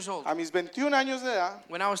 15 years old. A mis 21 años de edad,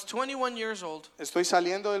 When I was 21 years old, estoy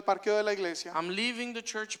saliendo del parqueo de la iglesia. I'm leaving the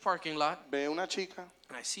church parking lot, Veo una chica,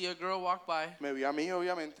 and I see a girl walk by, me vio a mí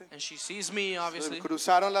obviamente. and she sees me, Se obviously,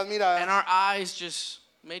 cruzaron las and miradas our eyes just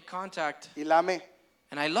made contact, y la amé.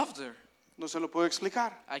 and I loved her. No se lo puedo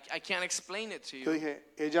explicar. I can't explain it to Yo you. dije,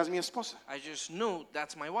 ella es mi esposa. I just knew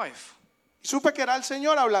that's my wife. Y supe que era el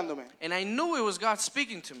Señor hablándome, And I knew it was God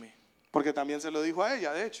speaking to me, porque también se lo dijo a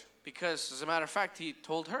ella, de hecho. because, as a matter of fact, He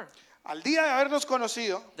told her. Al día de habernos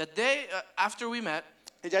conocido, The day after we met,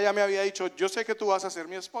 ella ya me había dicho, yo sé que tú vas a ser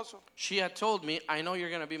mi esposo. she had told me, I know you're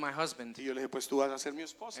going to be my husband. Y yo le dije, pues tú vas a ser mi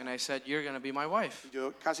esposa. And I said, you're going to be my wife. Y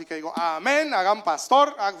yo casi que digo, amén, hagan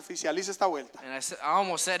pastor, oficialice esta vuelta. And I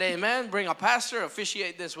almost said, amen, bring a pastor,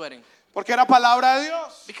 officiate this wedding. Porque era palabra de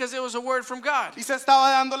Dios. Because it was a word from God. Y se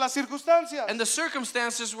estaba dando las circunstancias. And the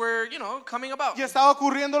circumstances were, coming about. Y estaba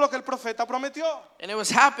ocurriendo lo que el profeta prometió. And it was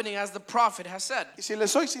happening as the prophet has said. Y si le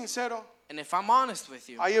soy sincero, And if I'm honest with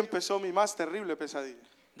you, ahí empezó mi más terrible pesadilla.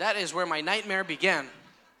 that is where my nightmare began.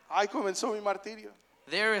 Ahí comenzó mi martirio.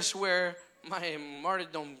 There is where my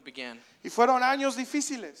martyrdom began. Y fueron años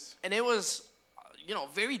difíciles, And it was,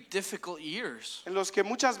 very difficult years, en los que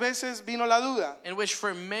muchas veces vino la duda. in which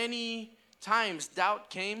for many times doubt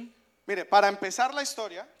came. Mire, para empezar la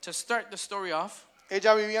historia, To start the story off,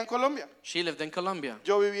 ella vivía en Colombia. she lived in Colombia.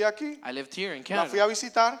 Yo vivía aquí. I lived here in La fui a Canada.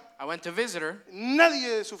 visitar. I went to visit her, Nadie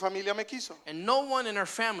de su familia me quiso. and no one in her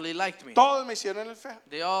family liked me. Todos me hicieron el feo.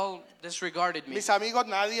 They all disregarded me. Mis amigos,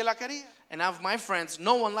 nadie la quería. And of my friends,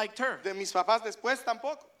 no one liked her. De mis papás después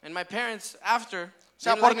tampoco. And my parents, after, O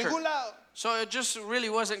sea, didn't por like ningún her. lado. So it just really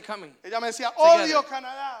wasn't coming. Ella me decía, Together. odio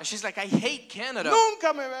Canadá. And she's like, I hate Canada.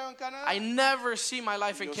 Nunca me veo en Canadá. I never see my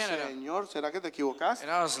life in Yo, Canada. Señor, ¿será que te equivocaste? And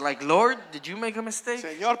I was like, Lord, did you make a mistake?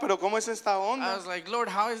 Señor, pero ¿cómo es esta I onda? was like, Lord,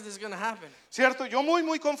 how is this going to happen? Cierto, yo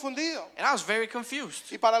muy confundido. And I was very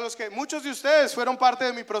confused. Y para los que muchos de ustedes fueron parte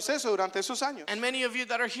de mi proceso durante esos años. And many of you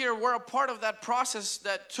that are here were a part of that process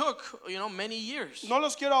that took, many years. No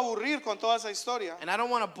los quiero aburrir con toda esa historia. And I don't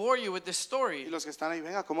want to bore you with this Y story. los que están ahí,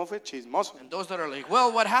 venga, ¿cómo fue chismoso? And those that are like,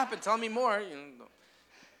 well, what happened? Tell me more.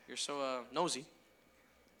 You're so nosy.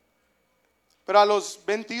 Pero a los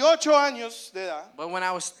 28 años de edad, But when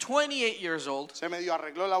I was 28 years old, se me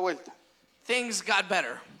arregló la vuelta. things got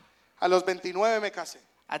better. A los 29 me casé.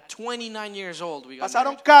 At 29 years old, we got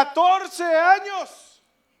Pasaron married. 14 años.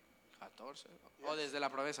 14? Oh, desde la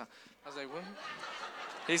promesa. I was like, what?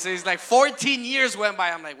 He says like 14 years went by.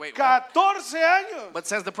 I'm like, wait, what? 14 años. But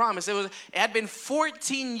says the promise, it had been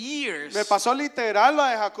 14 years. Me pasó literal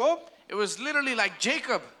la de Jacob. It was literally like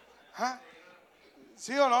Jacob. ¿Ah?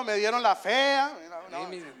 ¿Sí o no? Me dieron la fea. No.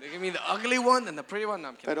 They gave me the ugly one and the pretty one. No,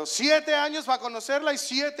 I'm kidding. Pero 7 años para conocerla y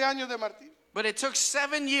 7 años de martirio. But it took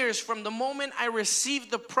 7 years from the moment I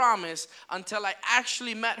received the promise until I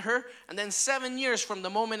actually met her, and then 7 years from the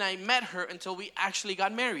moment I met her until we actually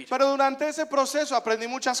got married. Pero durante ese proceso aprendí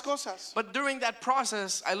muchas cosas. But during that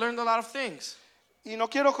process, I learned a lot of things. Y no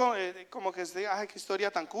quiero como que diga, ay, qué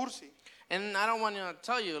historia tan cursi. And I don't want to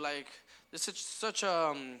tell you, like, this is such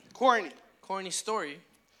a corny story.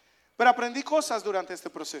 Pero aprendí cosas durante este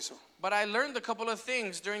proceso. But I learned a couple of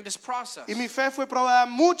things during this process. Y mi fe fue probada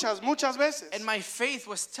muchas veces. And my faith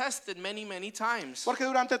was tested many times. Porque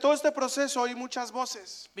durante todo este proceso oí muchas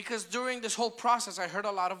voces. Because during this whole process, I heard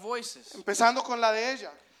a lot of voices. Empezando con la de ella.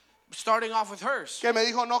 starting off with hers, que me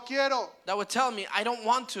dijo, no quiero, that would tell me, I don't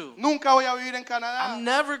want to. nunca voy a vivir en Canadá I'm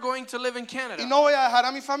never going to live in Canada. y no voy a dejar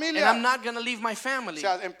a mi And familia. I'm not going to leave my O family.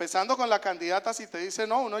 sea, empezando con la candidata, si te dice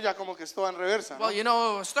no, uno ya como que esto va en reversa, ¿no? Well, you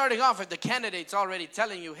know, starting off, if the candidate's already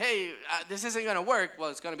telling you, hey, this isn't going to work, well,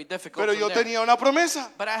 it's going to be difficult Pero from yo there. tenía una promesa.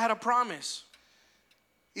 But I had a promise.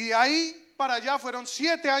 Y de ahí para allá fueron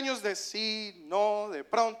 7 años de sí, no, de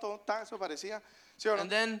pronto, eso parecía. ¿Sí o no? And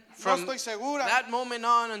then No from estoy segura. that moment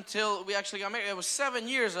on until we actually got married, it was 7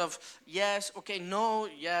 years of yes, okay, no,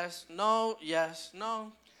 yes, no, yes,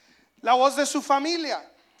 no. La voz de su familia.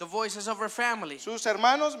 The voices of her family. Sus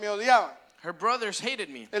hermanos me odiaban. Her brothers hated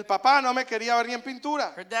me. El papá no me quería ver ni en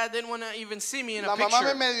pintura. Her dad didn't want to even see me in La a mamá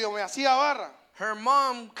picture. me hacía barra. Her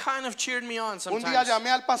mom kind of cheered me on Un sometimes. día llamé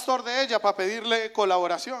al pastor de ella para pedirle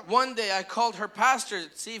colaboración. One day I called her pastor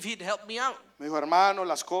to see if he'd help me out. Me dijo, hermano,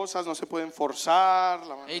 las cosas no se pueden forzar.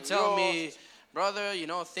 La mano de He told Dios. me, brother, you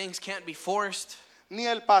know, things can't be forced. Ni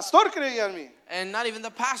el pastor creía en mí. And not even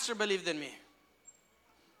the pastor believed in me.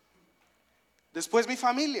 Después mi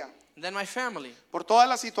familia. And then my family. Por toda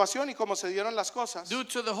la situación y cómo se dieron las cosas. Due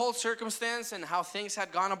to the whole circumstance and how things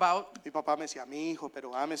had gone about, Mi papá me decía, mi hijo,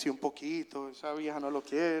 pero ámese un poquito. Esa vieja no lo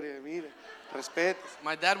quiere, mire, respete.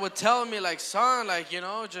 my dad would tell me, like, son, like, you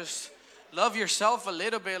know, just love yourself a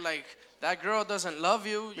little bit. Like, that girl doesn't love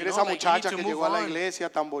you. You Mire know, esa like, you need muchacha to que move llegó a la on. iglesia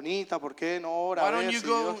tan bonita, ¿por qué no ora? Why A don't ver you si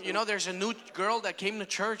go, Dios- you know, there's a new girl that came to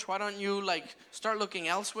church. Why don't you, like, start looking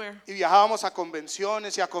elsewhere? Y viajábamos a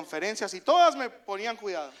convenciones y a conferencias y todas me ponían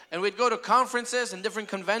cuidado. And we'd go to conferences and different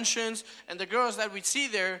conventions, and the girls that we'd see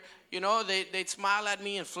there, you know, they'd smile at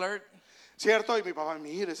me and flirt. ¿Cierto? Y mi papá,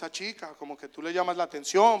 mire, esa chica, como que tú le llamas la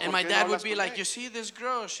atención. And ¿por my qué no dad would hablas be con like, ella? you see this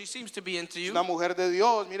girl, she seems to be into Es you. una mujer de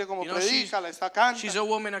Dios, mire cómo You know, predica, la está canta. She's a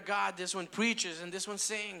woman of God. This one preaches and this one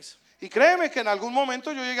sings. Y créeme que en algún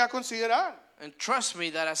momento yo llegué a considerar. And trust me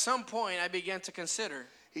that at some point I began to consider.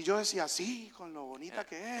 Y yo decía, sí, con lo bonita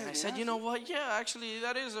que And I es. said, mira, you know what? Yeah, actually,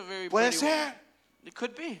 that is a very puede pretty woman. ser. It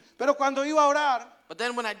could be. Pero cuando iba a orar, But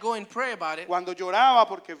then when I'd go and pray about it, cuando lloraba,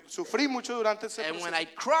 porque sufrí mucho durante ese and when proceso,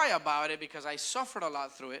 I'd cry about it because I suffered a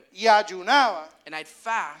lot through it, y ayunaba, and I'd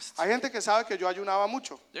fast, hay gente que sabe que yo ayunaba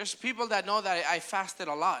mucho. there's people that know that I fasted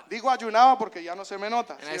a lot. Digo ayunaba porque ya no se me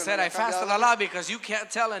nota. And ¿sí I o no? said Ya I ha cambiado fasted la a lot because you can't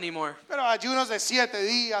tell anymore. Pero ayunos de 7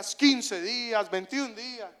 días, 15 días, 21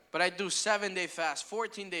 días. But I do 7-day fast,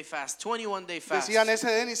 14-day fast, 21-day fast. Decían, ese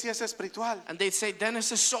Denis sí es espiritual. And they'd say,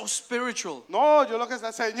 Dennis is so spiritual. No, yo lo que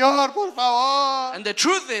está, Señor, por favor. And the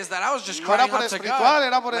truth is that I was just No crying era por out to espiritual, God.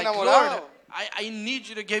 era por Like, enamorado. Lord, I need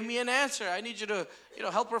you to give me an answer. I need you to, you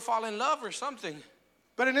know, help her fall in love or something.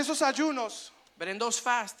 Pero en esos ayunos But in those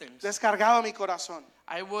fastings, descargaba mi corazón.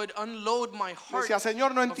 I would unload my heart Decía,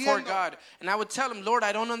 Señor, no before entiendo. God. And I would tell him, Lord,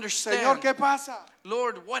 I don't Señor, understand. ¿qué pasa?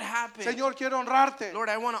 Lord, what happened? Señor, quiero honrarte. Lord,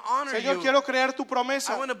 I want to honor Señor, you. quiero creer tu I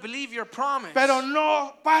promesa. want to believe your promise. Pero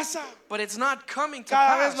no pasa. But it's not coming to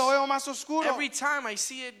Cada pass. vez lo veo más oscuro. Every time I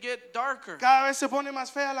see it get darker. Cada vez se pone más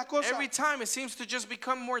fea la cosa. Every time it seems to just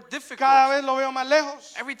become more difficult. Cada vez lo veo más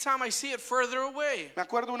lejos. Every time I see it further away. Me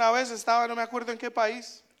acuerdo una vez, estaba, no me acuerdo en qué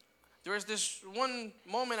país. There was this one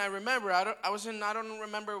moment I remember. I don't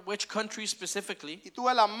remember which country specifically. Y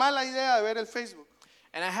tuve la mala idea de ver el Facebook.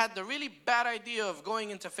 And I had the really bad idea of going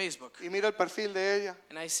into Facebook. Y miro el perfil de ella.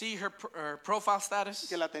 And I see her profile status.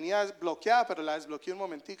 Que la tenía desbloqueada, pero la desbloqueé un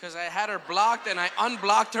momentico. Because I had her blocked and I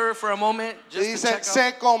unblocked her for a moment Y just to dice, check out.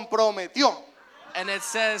 se comprometió. And it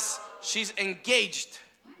says she's engaged.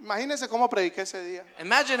 Imagínense cómo prediqué ese día.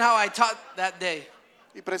 Imagine how I taught that day.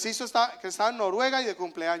 Y preciso que estaba en Noruega y de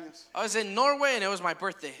cumpleaños. I was in Norway and it was my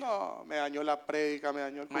birthday. No, me dañó la prédica, me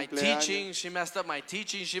dañó el My cumpleaños. teaching, she messed up my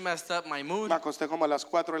teaching, she messed up my mood. Me acosté como a las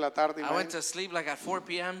 4 de la tarde. I went imagínense. to sleep like at 4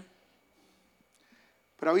 p.m.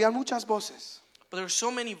 Pero había muchas voces. But there were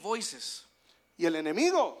so many voices. Y el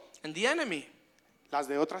enemigo, And the enemy, las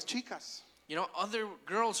de otras chicas. you know, other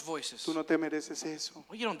girls' voices. Tú no te mereces eso.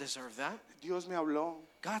 Well, you don't deserve that. Dios me habló.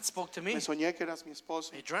 God spoke to me. Me soñé que eras mi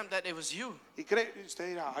esposo. I dreamt that it was you. Y usted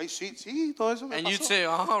dirá, ay, sí, sí, todo eso me And you'd pasó. say,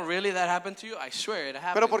 oh, really? That happened to you? I swear it Pero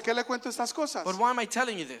happened. ¿por qué le cuento estas cosas? But why am I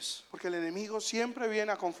telling you this? Porque el enemigo siempre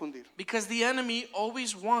viene a confundir. Because the enemy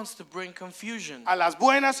always wants to bring confusion. A las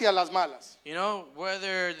buenas y a las malas. You know,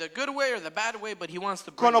 whether the good way or the bad way, but he wants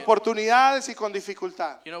to Con bring it. oportunidades y con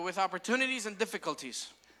dificultad. You know, with opportunities and difficulties.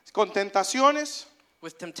 Con tentaciones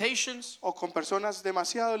with temptations, o con personas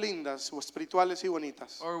demasiado lindas o espirituales y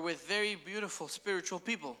bonitas. or with very beautiful spiritual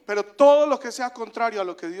people. Pero todo lo que sea contrario a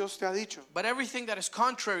lo que Dios te ha dicho, But everything that is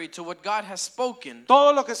contrary to what God has spoken,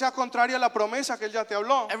 todo lo que sea contrario a la promesa que Él ya te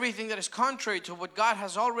habló, everything that is contrary to what God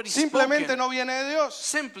has already simplemente spoken, no viene de Dios.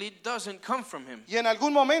 simply doesn't come from Him. Y en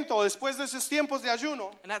algún momento, después de esos tiempos de ayuno,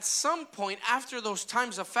 And at some point after those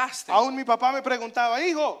times of fasting, aún mi papá me preguntaba,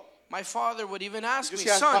 hijo, my father would even ask yo me,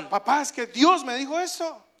 decía, son, papá, es que Dios me dijo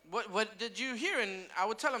esto. what did you hear? And I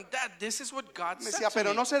would tell him, Dad, this is what God Me said decía, to pero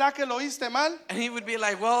me. ¿no será que lo oíste mal? And he would be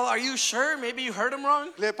like, well, are you sure? Maybe you heard him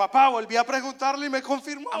wrong. Le papá, volví a preguntarle y me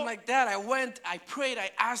confirmó. I'm like, Dad, I went, I prayed, I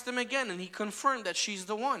asked him again, and he confirmed that she's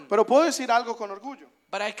the one. Pero puedo decir algo con orgullo,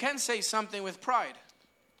 But I can say something with pride,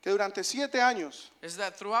 que durante 7 años is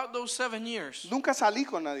that throughout those 7 years, nunca salí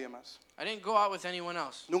con nadie más. I didn't go out with anyone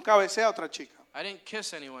else. Nunca besé a otra chica. I didn't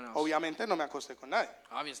kiss anyone else. Obviamente no me acosté con nadie.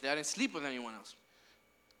 Obviously, I didn't sleep with anyone else.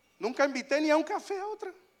 Nunca invité ni a un café a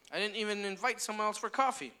otra. I didn't even invite someone else for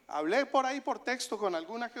coffee. Hablé por ahí por texto con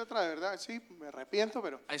alguna que otra, de verdad. Sí, me arrepiento,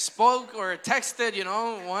 pero I spoke or texted,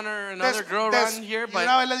 one or another girl around here, y but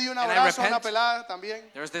una vez le di un and I abrazo a una repent. pelada también.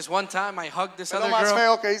 There was this one time I hugged this Es lo other más girl.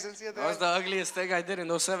 feo que hice en 7 That was años. the ugliest thing I did in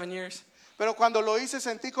those 7 years. Pero cuando lo hice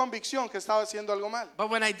sentí convicción que estaba haciendo algo mal. But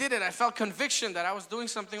when I did it, I felt conviction that I was doing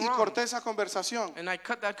something Y wrong. corté esa conversación. And I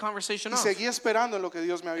cut that conversation Y off. seguí esperando en lo que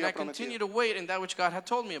Dios me And había I continue prometido. to wait in that which God had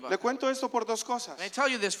told me Le about. cuento esto por 2 cosas. And I tell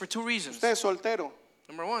you this for 2 reasons. Usted es soltero.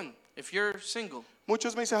 Number one, if you're single,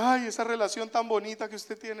 Muchos me dicen, ay, esa relación tan bonita que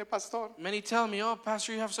usted tiene, pastor. many tell me, oh,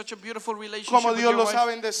 Pastor, you have such a beautiful relationship Como with Dios your los ha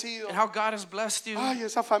wife, bendecido. and how God has blessed you, Ay,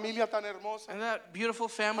 esa familia tan hermosa. and that beautiful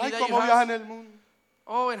family Ay, that you cómo viajan have. el mundo.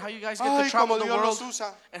 Oh, and how you guys get Ay, to travel como the Dios world, los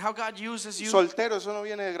usa. and how God uses you. Soltero, eso no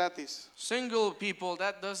viene de gratis. Single people,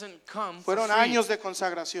 that doesn't come for Fueron free. años de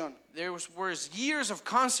consagración, There was years of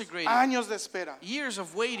consecrating, años de espera, years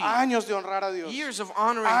of waiting, años de honrar a Dios, years of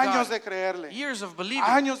honoring años God, de creerle, years of believing,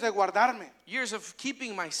 años de guardarme. years of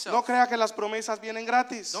keeping myself. No crea que las promesas vienen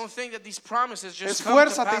gratis. Don't think that these promises just come to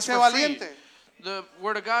Esfuérzate y pass sé for free. valiente. The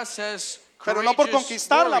Word of God says, Pero no por courageous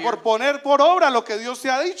conquistarla, warrior, por poner por obra lo que Dios te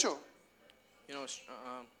ha dicho. you know,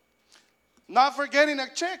 Not for getting a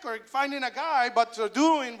check or finding a guy, but for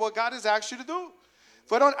doing what God has asked you to do.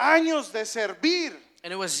 Fueron años de servir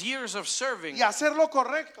and it was years of serving y hacer lo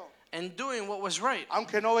correcto, and doing what was right,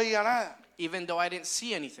 aunque no veía nada. even though I didn't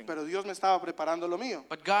see anything. Pero Dios me estaba preparando lo mío.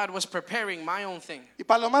 But God was preparing my own thing. Y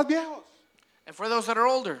para los más viejos, And for those that are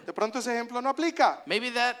older, de pronto ese ejemplo no aplica.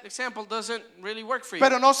 maybe that example doesn't really work for you.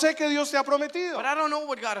 Pero no sé qué Dios te ha prometido. But I don't know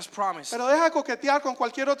what God has promised. Pero deja coquetear con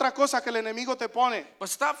cualquier otra cosa que el enemigo te pone. But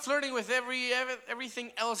stop flirting with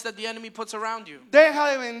everything else that the enemy puts around you.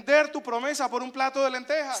 Deja de vender tu promesa por un plato de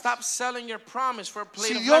lentejas. Stop selling your promise for a plate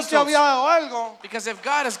Si of Dios te había lentils. dado algo, Because if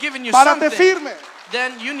God has given you párate something, firme.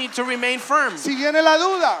 then you need to remain firm. Si viene la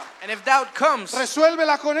duda, And if doubt comes,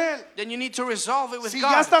 resuélvela con Él. then you need to resolve it with Si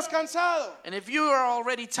ya God. estás cansado, And if you are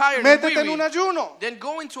already tired and métete en un weary, ayuno. then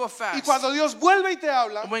go into a Y fast. cuando Dios vuelve y te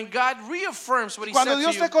habla, And when God reaffirms what He cuando said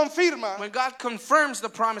Dios to te you, confirma, when God confirms the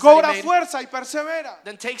promise that cobra He made, fuerza y persevera.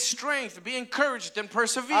 then take strength, be encouraged, and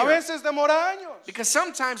persevere. A veces demora años. Because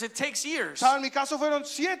sometimes it takes years. ¿Saben? En mi caso fueron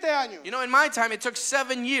 7 años. You know, in my time, it took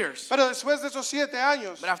 7 years. Pero después de esos 7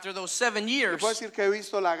 años, But after those 7 te years, puedo decir que he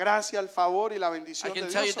visto la gracia, el favor y la I bendición de can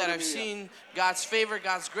tell you Dios that sobre I've mi vida. seen God's favor,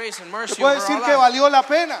 God's grace, and Te mercy puedo over decir our que lives. valió la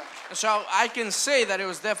pena. And so I can say that it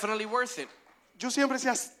was definitely worth it. Yo siempre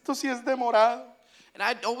decía, esto sí es demorado. And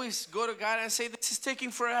I'd always go to God and say, this is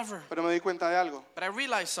taking forever. Pero me di cuenta de algo. But I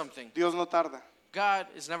realized something. Dios no tarda. God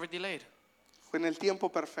is never delayed. Fue en el tiempo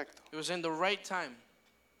perfecto. It was in the right time.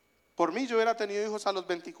 Por mí yo hubiera tenido hijos a los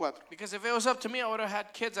 24. Because if it was up to me, I would have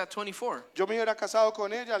had kids at 24. Yo me hubiera casado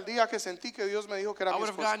con ella al día que sentí que Dios me dijo que era I mi would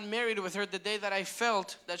have esposa. gotten married with her the day that I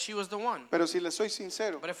felt that she was the one. Pero si le soy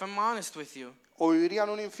sincero, But if I'm honest with you, o viviría en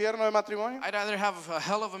un infierno de matrimonio, I'd either have a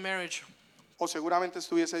hell of a marriage o seguramente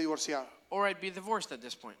estuviese divorciado. or I'd be divorced at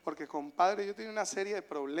this point. Porque compadre, yo tenía una serie de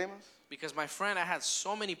problemas Because my friend, I had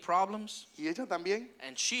so many problems, y ella también.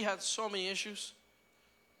 and she had so many issues,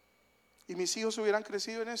 Y mis hijos hubieran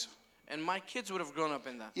crecido en eso. and my kids would have grown up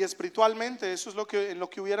in that. Y espiritualmente eso es lo que, en lo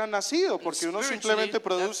que hubieran nacido, porque uno spiritually, simplemente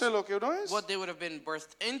produce that's lo que uno es. What they would have been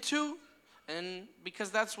birthed into, and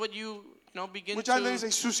because that's what you begin Mucha gente to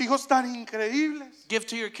dice, sus hijos tan increíbles. give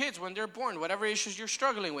to your kids when they're born, whatever issues you're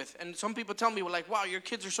struggling with. And some people tell me, well, like, wow, your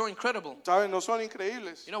kids are so incredible. ¿Saben? No son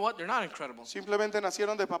increíbles. You know what? They're not incredible. Simplemente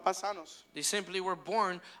nacieron de papás sanos. They simply were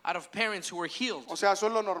born out of parents who were healed. O sea, eso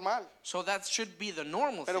es lo normal. So that should be the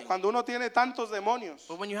normal Pero thing. cuando uno tiene tantos demonios,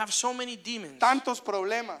 But when you have so many demons, tantos and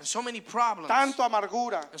problemas, so many problems, tanto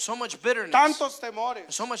amargura, and so much bitterness, tantos and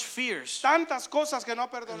temores, so much fears, tantas cosas que no ha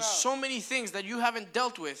and perdonado. so many things that you haven't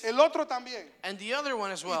dealt with, El otro también. and the other one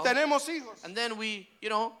as Y well. tenemos hijos. And then we,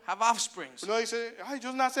 have offsprings. Uno dice, ay,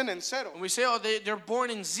 ellos nacen en cero, And we say, oh, they're born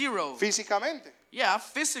in zero. físicamente, Yeah,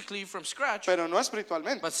 physically from scratch, pero no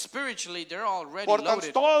espiritualmente. but spiritually they're already Portan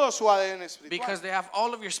loaded todo su ADN espiritual. because they have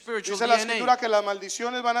all of your spiritual Dice la DNA. escritura que las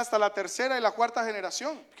maldiciones van hasta la tercera y la cuarta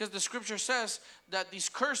generación. Because the scripture says that these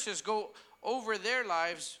curses go over their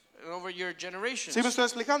lives and over your generations. ¿Sí me estoy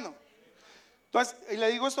explicando? Entonces, y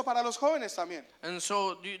le digo esto para los jóvenes también. And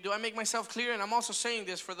so do I make myself clear? And I'm also saying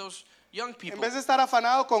this for those young En people. vez de estar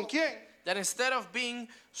afanado con quién, That instead of being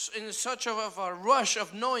in such of a rush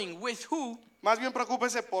of knowing with who, más bien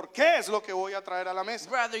preocúpese por qué es lo que voy a traer a la mesa.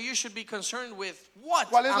 rather you should be concerned with what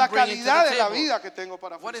 ¿Cuál es I'm la bringing to calidad the de la table. vida que tengo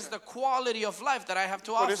para What is ofrecer? the quality of life that I have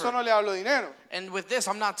to Por eso offer? no le hablo de dinero. And with this,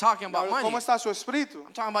 I'm not talking about Hablo, ¿Cómo money. está su espíritu?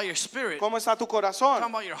 I'm talking about your spirit. ¿Cómo está tu I'm talking corazón?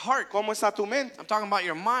 about your heart. ¿Cómo está tu mente? I'm talking about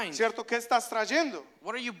your mind. ¿Cierto? ¿Qué estás trayendo?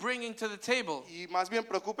 What are you bringing to the table? Y más bien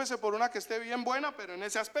preocúpese por una que esté bien buena, pero en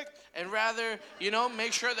ese aspecto. And rather,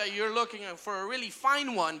 make sure that you're looking for a really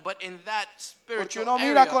fine one, but in that Porque spiritual uno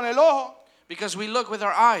mira area. con el ojo Because we look with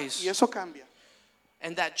our eyes, y eso cambia.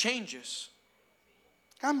 and that changes.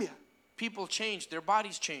 Cambia. People change, their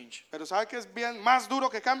bodies change. Pero ¿sabe qué es bien más duro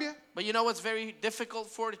que cambie? But you know what's very difficult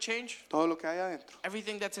for to change? Todo lo que hay adentro.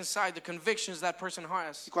 Everything that's inside, the convictions that person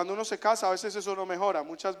has. Y cuando uno se casa, a veces eso no mejora,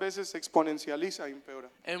 muchas veces se exponencializa y empeora.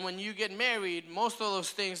 And when you get married, most of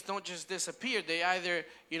those things don't just disappear. They either,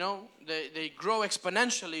 they grow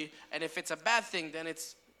exponentially, and if it's a bad thing, then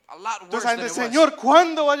it's a lot worse Entonces, than gente, it was. Señor,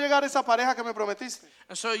 ¿cuándo va a llegar esa pareja que me prometiste?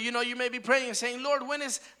 And so, you may be praying and saying, Lord, when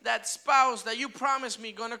is that spouse that you promised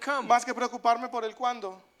me going to come? Más que preocuparme por el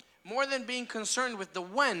cuándo, More than being concerned with the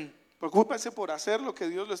when, preocúpese por hacer lo que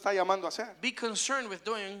Dios lo está llamando a hacer. be concerned with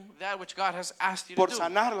doing that which God has asked you Por to do.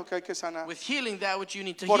 sanar lo que hay que sanar. With healing that which you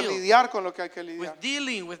need to Por heal. lidiar con lo que hay que lidiar. With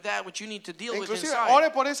dealing with that which you need to deal with Inclusive, inside. ore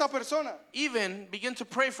por esa persona, Even begin to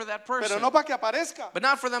pray for that pero person. no para que aparezca, But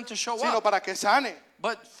not for them to show sino up, para que sane,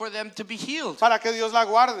 but for them to be healed. para que Dios la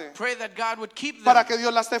guarde, Pray that God would keep them. para que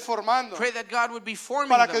Dios la esté formando, Pray that God would be forming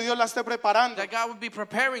para que them. Dios la esté preparando, That God would be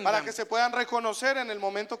preparing para them. que se puedan reconocer en el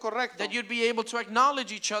momento correcto, That you'd be able to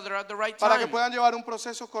acknowledge each other at the right para que time. puedan llevar un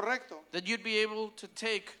proceso correcto. That you'd be able to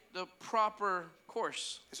take the proper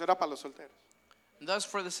course. Eso era para los solteros. And thus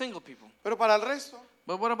for the single people. Pero para el resto,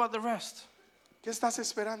 But what about the rest? ¿qué estás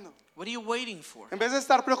esperando? What are you waiting for? En vez de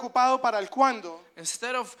estar preocupado para el cuándo,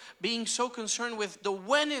 Instead of being so concerned with the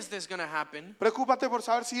when is this going to happen, preocúpate por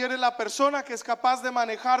saber si eres la persona que es capaz de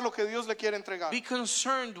manejar lo que Dios le quiere entregar. be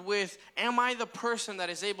concerned with, am I the person that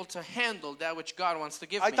is able to handle that which God wants to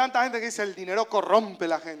give Hay me? tanta gente que dice el dinero corrompe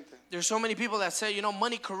la gente. There's so many people that say,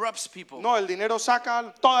 money corrupts people. No, el dinero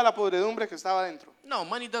saca toda la podredumbre que estaba dentro. No,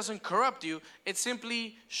 money doesn't corrupt you. It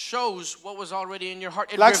simply shows what was already in your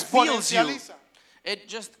heart. It La reveals you. exponencializa. It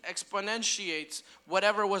just exponentiates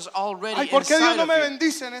whatever was already Ay, ¿por qué Dios inside no of me you.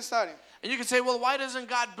 bendice en esta área? And you can say, well, why doesn't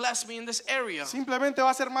God bless me in this area? Simplemente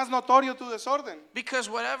va a ser más notorio tu desorden. Because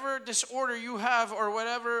whatever disorder you have or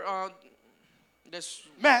whatever this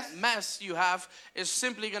Mess. mess you have is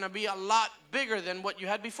simply going to be a lot bigger than what you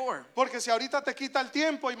had before. Porque si ahorita te quita el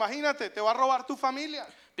tiempo, imagínate, te va a robar tu familia.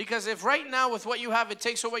 Because if right now with what you have, it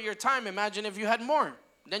takes away your time, imagine if you had more.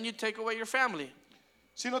 Then you'd take away your family.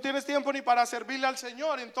 Si no tienes tiempo ni para servirle al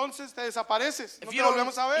Señor, entonces te desapareces. No If te you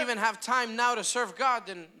volvemos a don't ver. even have time now to serve God,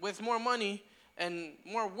 then with more money and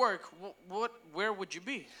more work, where would you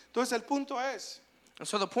be? Entonces el punto es, And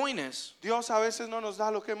so the point is Dios a veces no nos da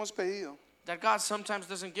lo que hemos pedido that God sometimes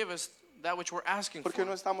doesn't give us that which we're asking porque for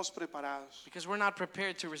no estamos preparados. because we're not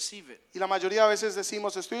prepared to receive it. Y la mayoría de veces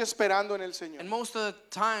decimos, estoy esperando en el Señor. And most of the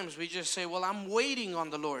times we just say, well, I'm waiting on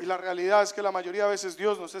the Y Lord. la realidad es que la mayoría de veces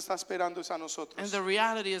Dios nos está esperando es a And nosotros. the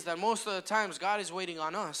reality is that most of the times God is waiting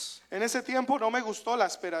on us. En ese tiempo no me gustó la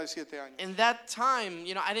espera de 7 años. In that time,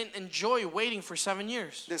 I didn't enjoy waiting for 7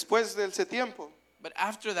 years. Después de ese tiempo, But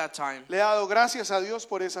after that time, le he dado gracias a Dios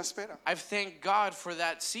por esa espera. I've thanked God for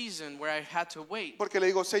that season where I had to wait. Porque le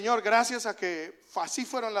digo, Señor, gracias a que así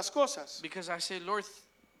fueron las cosas. Because I say, Lord,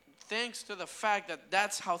 thanks to the fact that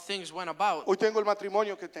that's how things went about, Hoy tengo el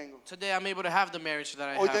matrimonio que tengo. today I'm able to have the marriage that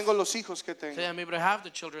I Hoy have. tengo los hijos que tengo. Today I'm able to have the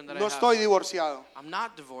children that No I have. estoy divorciado. I'm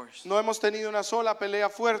not divorced. No hemos tenido una sola pelea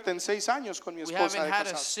fuerte en 6 años con mi We esposa haven't de had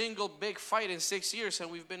a casados. single big fight in 6 years and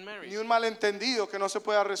we've been married. Ni un malentendido que no se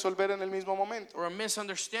pueda resolver en el mismo momento. Or a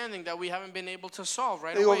misunderstanding that we haven't been able to solve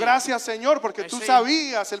right Le digo, away. gracias Señor, porque I tú say,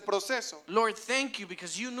 sabías el proceso. Lord, thank you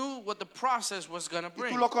because you knew what the process was going to Y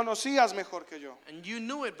bring. tú lo conocías mejor que yo. And you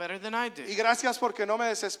knew it better than I Y did. gracias porque no me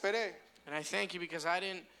desesperé. And I thank you because I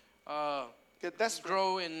didn't Get desperate.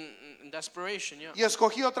 grow in desperation. Yeah. Y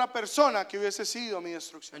escogí otra persona que hubiese sido mi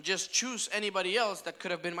destrucción. And just choose anybody else that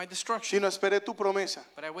could have been my destruction. Sino esperé tu promesa.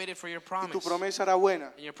 But I waited for your Y promise. tu promesa era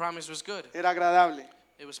buena, And your promise was good. era agradable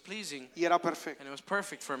It was pleasing. y era perfecta. And it was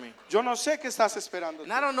perfect for me. Yo no sé qué estás esperando.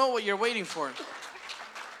 And I don't know what you're waiting for.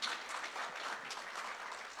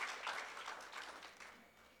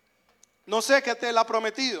 No sé qué te él ha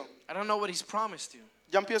prometido. I don't know what he's promised you.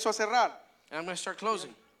 Ya empiezo a cerrar. And I'm going to start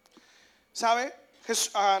closing. ¿Sabe?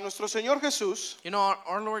 A nuestro Señor Jesús, You know,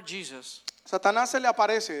 our Lord Jesus, Satanás se le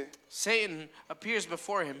aparece Satan appears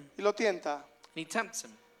before him y lo tienta. and he tempts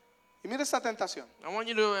him. Y mira esta tentación. I want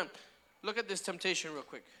you to look at this temptation real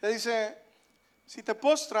quick. Le dice, si te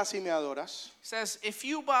postras y me adoras, He says, if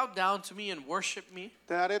you bow down to me and worship me,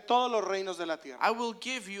 te daré todos los reinos de la tierra, I will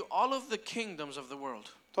give you all of the kingdoms of the world,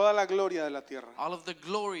 toda la gloria de la tierra, all of the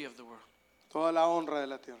glory of the world, toda la honra de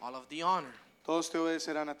la tierra. all of the honor. Todos te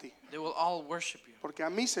obedecerán a ti, They will all worship you porque a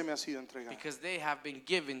mí se me ha sido entregado. because they have been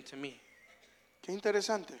given to me. Qué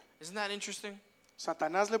interesante. Isn't that interesting?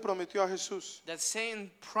 Satanás le prometió a Jesús That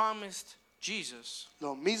Satan promised Jesus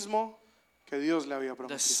lo mismo que Dios le había the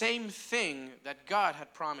prometido. same thing that God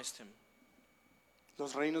had promised him.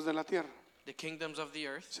 Los reinos de la tierra, The kingdoms of the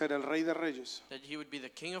earth, ser el rey de reyes, that he would be the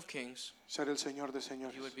King of kings, ser el Señor de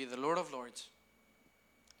señores. he would be the Lord of lords.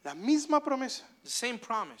 La misma promesa, The same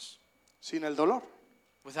promise, sin el dolor,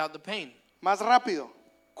 without the pain. más rápido,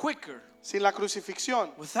 Quicker, sin la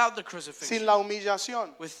crucifixión, without the sin crucifixion, la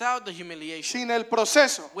humillación, without the humiliation, sin el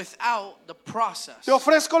proceso. without the process. Te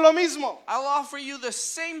ofrezco lo mismo, I'll offer you the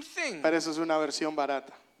same thing, pero eso es una versión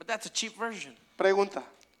barata. but that's a cheap version. Pregunta,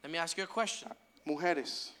 Let me ask you a question.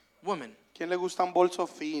 mujeres, Women, ¿quién le gusta un bolso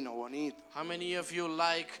fino, bonito? how many of you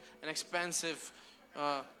like an expensive,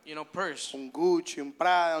 purse? Un Gucci, un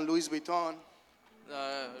Prada, un Louis Vuitton.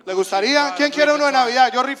 ¿Le Gucci, gustaría? Prada, ¿Quién Louis quiere uno de Vuitton?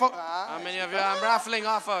 Navidad? Yo rifo. How many of you? I'm raffling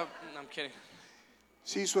off a. I'm kidding.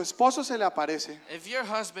 Si su esposo se le aparece If your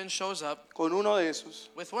husband shows up con uno de esos,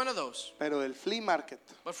 with one of those, pero del flea market,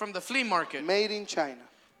 but from the flea market, made in China,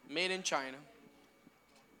 made in China,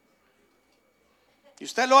 y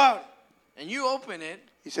usted lo abre and you open it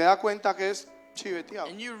y se da cuenta que es chiveteado,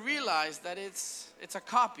 and you realize that it's a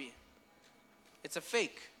copy, it's a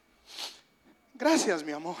fake. gracias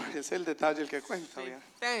mi amor, es el detalle el que cuenta. Say, Bien.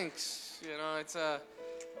 thanks.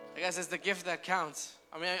 I guess it's the gift that counts.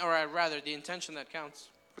 I mean, or rather, the intention that counts.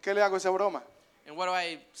 ¿Por qué le hago esa broma? And why do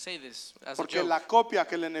I say this as a Porque joke? la copia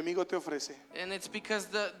que el enemigo te ofrece, And it's because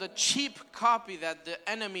the cheap copy that the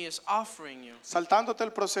enemy is offering you, saltándote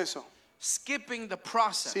el proceso, skipping the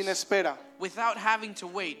process, sin espera, without having to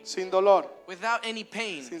wait, sin dolor, without any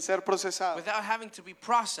pain, sin ser procesado, without having to be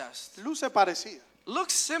processed, luce parecida,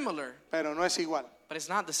 looks similar, pero no es igual. but it's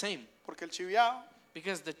not the same. Porque el chiviado,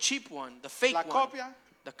 Because the cheap one, the fake la one, copia,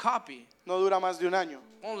 the copy, no dura más de un año.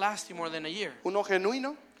 won't last you more than a year. Uno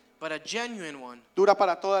genuino But a genuine one dura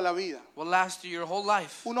para toda la vida. will last you your whole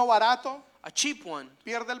life. Uno barato A cheap one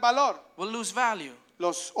pierde el valor. will lose value.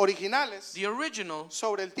 Los originales, The original,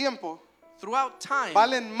 sobre el tiempo, throughout time,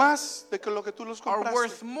 valen más de que lo que tú los are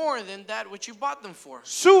worth compraste. more than that which you bought them for.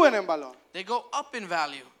 Suben en valor. They go up in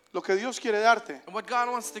value. Lo que Dios quiere darte And what God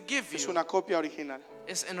wants to give es you una copia original.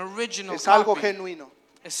 is an original Es algo copy. genuino.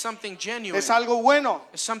 It's something genuine. Es algo bueno.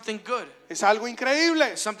 It's something good. Es algo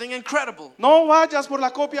increíble. It's something incredible. No vayas por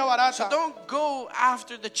la copia So barata. don't go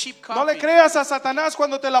after the cheap No le copy. creas a Satanás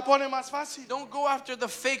cuando te la pone más fácil. Don't go after the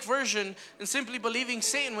fake version and simply believing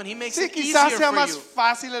Satan when he makes Sí, it quizás easier sea for más you.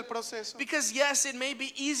 fácil el proceso. Because yes, it may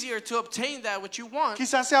be easier to obtain that which you want.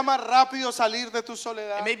 Quizás sea más rápido salir de tu It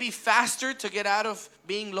soledad. may be faster to get out of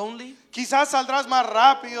being lonely. Quizás saldrás más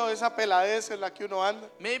rápido de esa peladez en la que uno anda.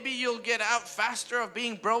 Maybe you'll get out faster of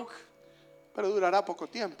being broke, Pero durará poco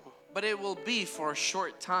tiempo. but it will be for a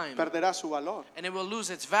short time. perderá su valor. And it will lose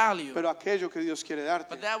its value. Pero aquello que Dios quiere darte,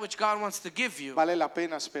 But that which God wants to give you vale la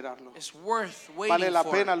pena esperarlo. is worth Vale waiting la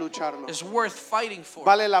for. pena lucharlo. It's worth fighting for.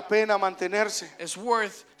 Vale la pena mantenerse. It's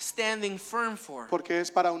worth standing firm for. Porque es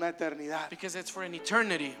para una eternidad. Because it's for an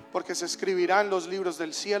eternity. Porque se escribirán los libros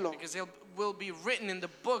del cielo. Because it will be written in the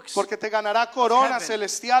books. Porque te ganará coronas heaven.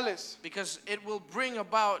 celestiales. Because it will bring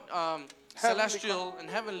about celestial and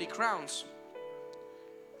heavenly crowns.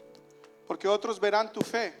 Porque otros verán tu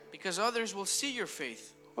fe. Because others will see your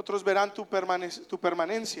faith. Otros verán tu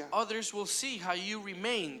permanencia. Others will see how you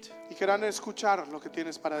remained. Y querrán escuchar lo que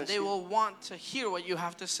tienes para They decir. will want to hear what you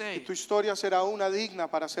have to Y say. tu historia será una digna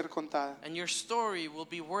para ser contada. And your story will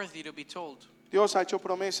be worthy to be told. Dios ha hecho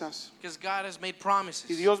promesas. Because God has made Y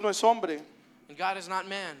promises. Dios no es hombre, And God is not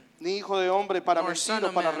man ni hijo de hombre para nor son mentir o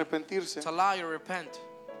of para man arrepentirse. to lie or repent.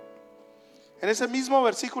 En ese mismo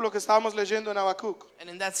versículo que estábamos leyendo en Habacuc, And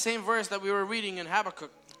in that same verse that we were reading in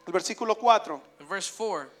Habakkuk, el versículo 4, in verse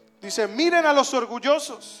 4, dice, miren a los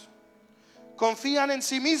orgullosos, confían en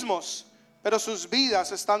sí mismos, pero sus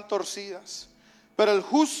vidas están torcidas. Pero el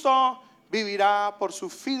justo vivirá por su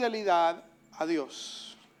fidelidad a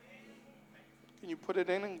Dios. Can you put it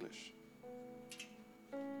in English?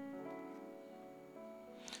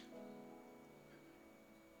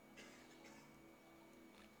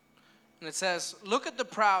 and it says, look at the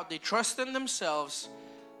proud, they trust in themselves,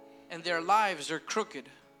 and their lives are crooked.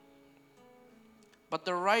 But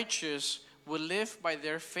the righteous will live by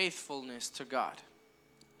their faithfulness to God.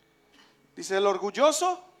 Dice, el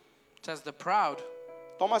orgulloso It says the proud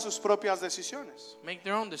toma sus propias decisiones. make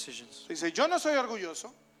their own decisions. Dice, yo no soy orgulloso.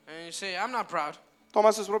 And you say, I'm not proud.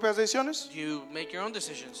 Toma sus propias decisiones. You make your own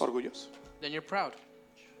decisions. Orgulloso. Then you're proud.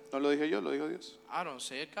 No lo dije yo, lo dijo Dios. I don't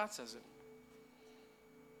say it, God says it.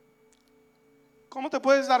 ¿Cómo te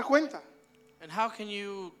puedes dar cuenta? And how can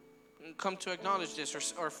you come to acknowledge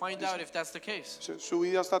this or find out if that's the case? Su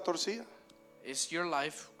vida está torcida. Is your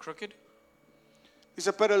life crooked?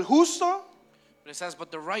 Dice, pero el justo But it says,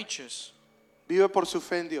 but the righteous vive por su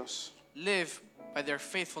fe en Dios. live by their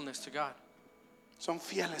faithfulness to God. Son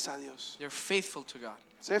fieles a Dios. They're faithful to God.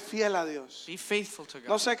 Sé fiel a Dios. Be faithful to No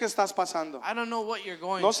God. sé qué estás pasando. I don't know what you're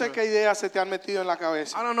going No sé through. qué ideas se te han metido en la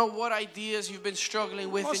cabeza. I don't know what ideas you've been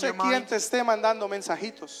struggling with No in sé your quién mind. te esté mandando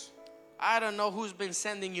mensajitos. I don't know who's been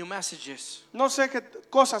sending you messages. No sé qué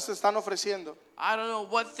cosas te están ofreciendo. I don't know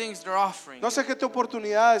what things they're offering. No sé qué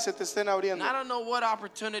oportunidades se te estén And abriendo. I don't know what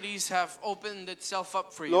opportunities have opened itself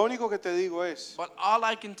up for Lo you. único que te digo es, But all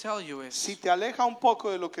I can tell you si is, te aleja un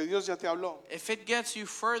poco de lo que Dios ya te habló, if it gets you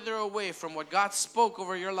further away from what God spoke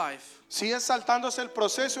over your life, si es saltándose el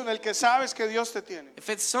proceso en el que sabes que Dios te tiene, if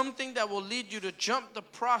it's something that will lead you to jump the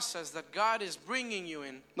process that God is bringing you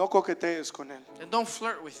in, no coquetees con Él. then don't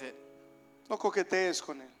flirt with it. No coquetees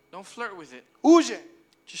con Él. Don't flirt with it. Huye.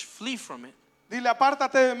 Just flee from it. Dile,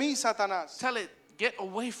 apártate de mí, Satanás. Tell it, get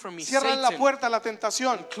away from me, Cierra la Satan. puerta a la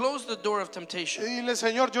tentación. And close the door of Y temptation. dile,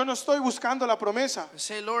 Señor, yo no estoy buscando la promesa. And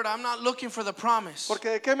say, Lord, I'm not looking for the promise. Porque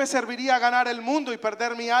de qué me serviría ganar el mundo y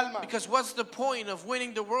perder mi alma. Because what's the point of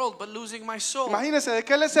winning the world but losing my soul? Imagínese, ¿de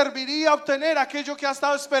qué le serviría obtener aquello que ha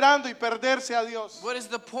estado esperando y perderse a Dios? What is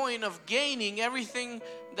the point of gaining everything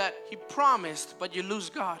that He promised but you lose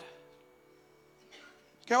God?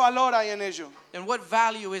 ¿Qué valor hay en ello? And what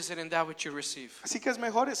value is it in that which you receive? Así que es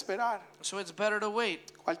mejor esperar. So it's better to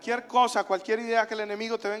wait. Cualquier cosa, cualquier idea que el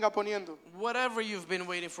enemigo te venga poniendo. Whatever you've been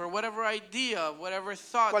waiting for, whatever idea, whatever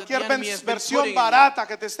thought that the Cualquier enemy has been versión putting in you, barata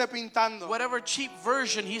que te esté pintando. whatever cheap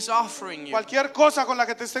version he's offering you, Cualquier cosa con la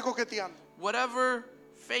que te esté coqueteando. whatever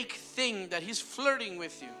fake thing that he's flirting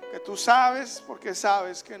with you, Que tú sabes porque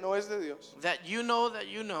sabes que no es de Dios. that you know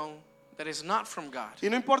that is not from God. Y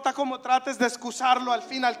no importa cómo trates de excusarlo, al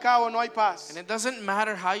fin y al cabo no hay paz. And it doesn't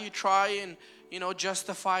matter how you try and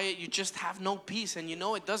justify it, you just have no peace, and you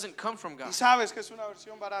know it doesn't come from God. Y sabes que es una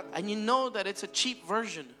versión barata. And you know that it's a cheap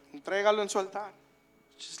version. Entrégalo en su altar.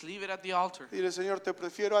 Just leave it at the altar. Dile, Señor, te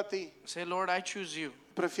prefiero a ti. Say, Lord, I choose you.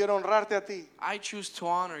 Prefiero honrarte a ti I choose to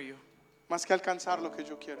honor you más que alcanzar lo que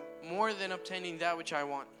yo quiero. more than obtaining that which I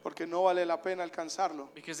want. Porque no vale la pena alcanzarlo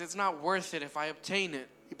Because it's not worth it if I obtain it,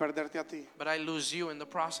 y perderte a ti. but I lose you in the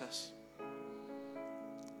process.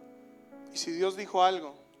 Y si Dios dijo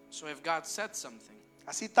algo, So if God said something,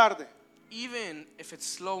 así tarde, even if it's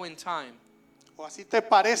slow in time, o así te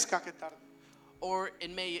parezca que tarde, or it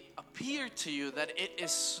may appear to you that it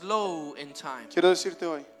is slow in time. Quiero decirte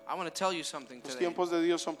hoy, I want to tell you something los today. tiempos de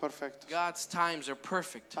Dios son perfectos. God's times are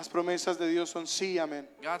perfect. Las promesas de Dios son sí, amén.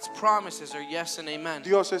 God's promises are yes and amen.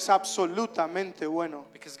 Dios es absolutamente bueno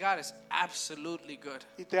Because God is absolutely good.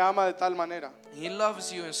 y te ama de tal manera He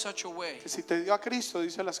loves you in such a way que si te dio a Cristo,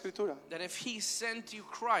 dice la Escritura, that if He sent you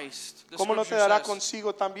Christ, the ¿cómo no te scripture dará says,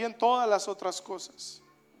 consigo también todas las otras cosas?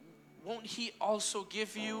 won't He also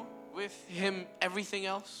give you with Him everything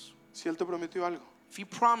else? Si Él te prometió algo, If He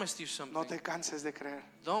promised you no something, te canses de creer.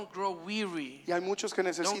 don't grow weary. Y hay muchos que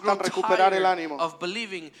Don't grow necesitan recuperar el tired ánimo. of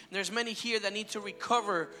believing. There's many here that need to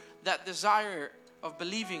recover that desire of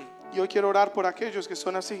believing, Y hoy quiero orar por aquellos que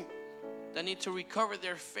son así. that need to recover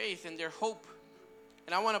their faith and their hope.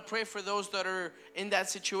 And I want to pray for those that are in that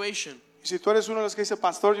situation. Y si tú eres uno de los que dice,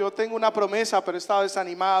 pastor, yo tengo una promesa, pero he estado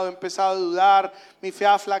desanimado, he empezado a dudar, mi fe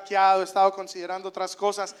ha flaqueado, he estado considerando otras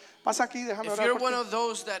cosas, pasa aquí, déjame If orar you're por one ti. of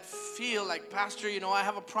those that feel like, Pastor, I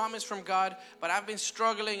have a promise from God, but I've been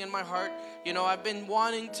struggling in my heart. I've been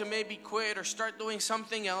wanting to maybe quit or start doing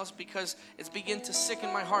something else because it's beginning to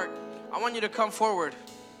sicken my heart. I want you to come forward.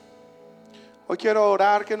 Hoy quiero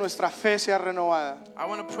orar que nuestra fe sea renovada. I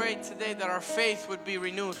want to pray today that our faith would be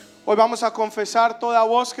renewed. Hoy vamos a confesar toda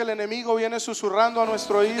voz que el enemigo viene susurrando a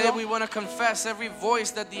nuestro Today oído, we want to confess every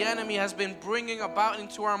voice that the enemy has been bringing about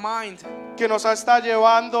into our mind que nos está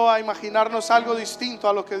llevando a imaginarnos algo distinto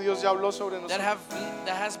a lo que Dios ya habló sobre that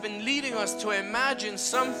nosotros. has been leading us to imagine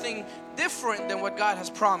something different than what God has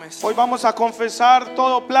promised. Hoy vamos a confesar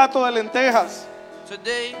todo plato de lentejas.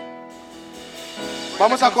 Today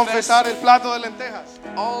Vamos a confesar el plato de lentejas.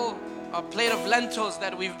 all a plate of lentils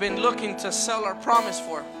that we've been looking to sell our promise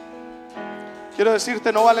for. Quiero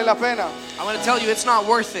decirte, no vale la pena. I want to tell you it's not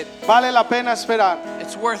worth it. Vale la pena esperar.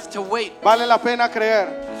 It's worth to wait. Vale la pena creer.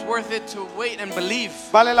 It's worth it to wait and believe.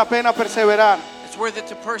 Vale la pena perseverar. It's worth it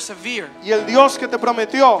to persevere. Y el Dios que te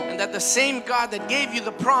prometió, And that the same God that gave you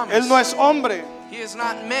the promise, Él no es hombre He is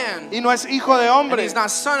not man, y no es hijo de and hombre He's not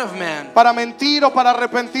son of man, para mentir o para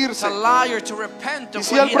arrepentirse. to lie or to repent Y of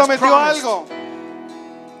si what Él He has prometió promised. algo,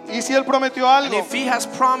 y si Él prometió And algo, if He has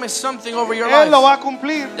promised something over your Él lo life, va a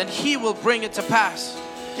cumplir. then He will bring it to pass.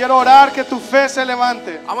 Quiero orar que tu fe se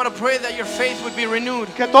levante, I want to pray that your faith would be renewed,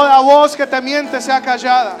 que toda voz que te miente sea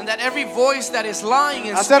callada. and that every voice that is lying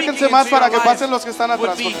and Acérquense speaking más into your para que life pasen los que están would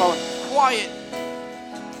atrás, be por favor. quiet.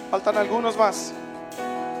 Faltan algunos más.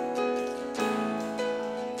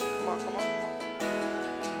 Come on, come on.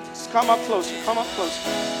 Just come up closer, come up closer.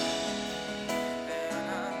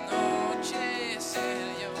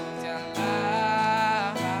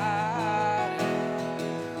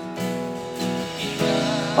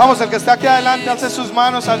 Vamos, el que está aquí adelante, alce sus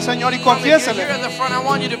manos al Señor y If you're confiésele. here at the front, I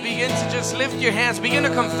want you to begin to just lift your hands. Begin to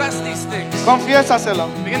confess these things. Confiésaselo.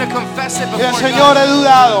 Begin to confess it Y el before Señor, he God.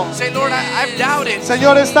 dudado. Say, Lord, I've doubted.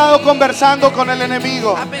 Señor, he estado conversando con el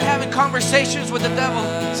enemigo. I've been having conversations with the devil.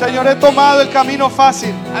 Señor, he tomado el camino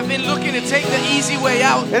fácil. I've been looking to take the easy way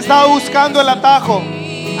out. He estado buscando el atajo.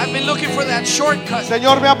 I've been looking for that shortcut.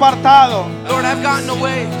 Señor, me he apartado. Lord, I've gotten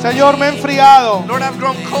away. Señor, me he enfriado. Lord, I've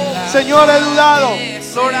grown cold. Señor, he dudado.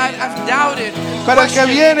 Lord, I've doubted. Pero el que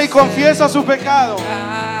viene y confiesa su pecado,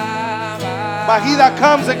 but he that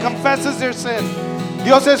comes and confesses their sin,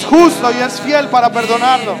 Dios es justo y es fiel para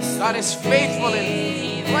perdonarlo. God is faithful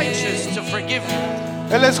and righteous to forgive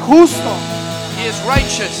you. Él es justo He is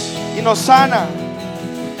righteous. y nos sana,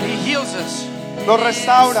 He heals us. nos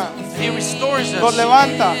restaura, He restores nos us.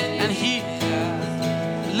 levanta. And He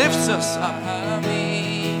lifts us up.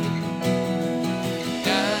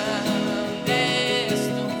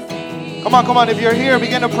 Come on, if you're here,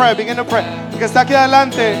 begin to pray, begin to pray. El que está aquí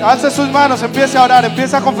adelante, alce sus manos, empiece a orar,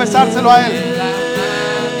 empiece a confesárselo a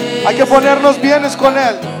Él. Hay que ponernos bienes con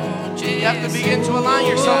Él. You have to begin to align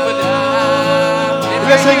yourself with it.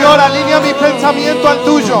 Dile, Señor, alinea mi pensamiento al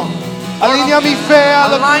tuyo. Alinea mi fe a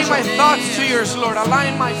la Align my tuya. thoughts to yours, Lord.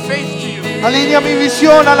 Align my faith to you. Alinea mi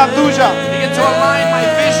visión a la tuya. Begin to align my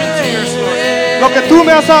vision to yours, Lord. Lo que tú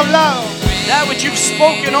me has hablado, That which you've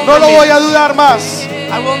spoken no over lo voy me, a dudar más.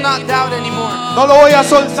 I will not doubt anymore. No lo voy a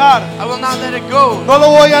soltar. I will not let it go. No lo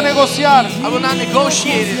voy a negociar. I will not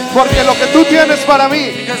negotiate it. Porque lo que tú tienes para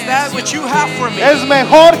mí Because that which you have for me es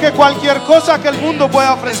mejor que cualquier cosa que el mundo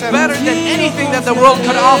pueda is ofrecer. better than anything that the world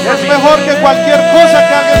could offer Es me. mejor que cualquier cosa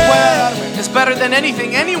que alguien pueda darme. It's better than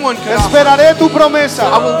anything anyone could offer. Esperaré tu I promesa.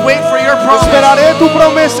 will wait for your promise. Esperaré tu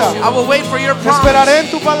promesa. I will wait for your Esperaré promise. en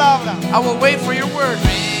tu palabra. I will wait for your word.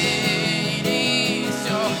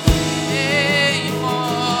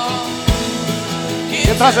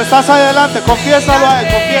 Mientras estás adelante, confiésalo a Él,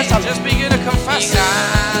 confiésalo. Just begin to confess it.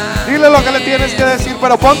 Dile lo que le tienes que decir,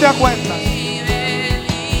 pero ponte a cuenta.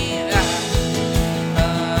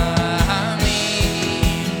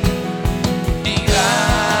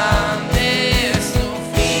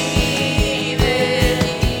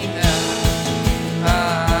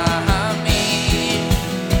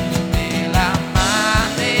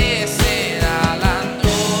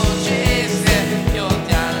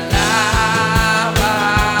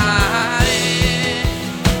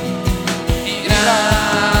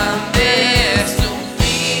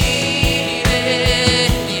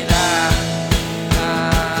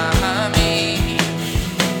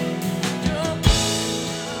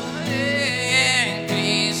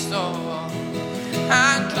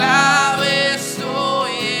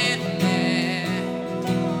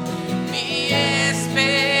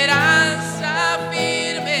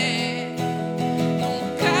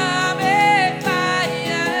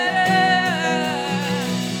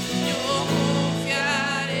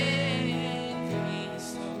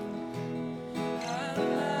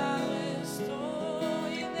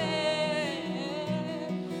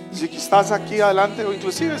 Si estás aquí adelante o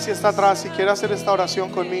inclusive si está atrás, si quiere hacer esta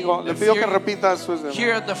oración conmigo, le pido que repita después de mí.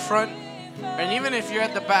 Here at the front, and even if you're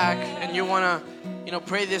at the back and you want to,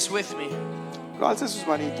 pray this with me, Alce sus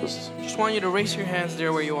manitos. just want you to raise your hands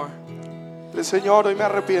there where you are. Señor, hoy me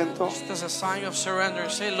arrepiento Just as a sign of surrender,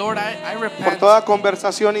 say, Lord, I por repent toda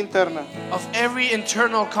conversación interna, of every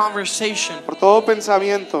internal conversation, por todo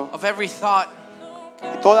pensamiento of every thought,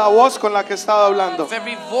 y toda voz con la que he estado hablando, of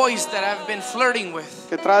every voice that I've been flirting with,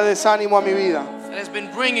 que trae desánimo a mi vida, that has been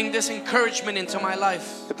bringing discouragement into my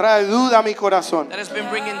life, que trae duda a mi corazón that has been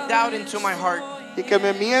bringing doubt into my heart, y que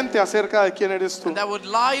me miente acerca de quién eres tú. and that would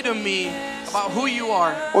lie to me about who you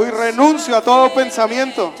are. Hoy renuncio a todo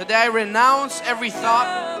pensamiento, Today I renounce every thought,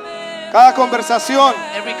 cada conversación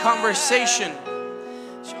every conversation,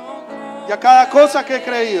 y a cada cosa que he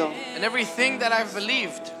creído, and everything that I've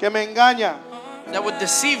believed que me engaña, that would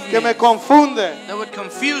deceive que me, me confunde, that would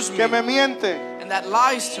confuse me, que me miente, and that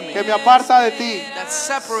lies to me, que me aparta de ti, that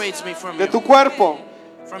separates me from de you, tu cuerpo,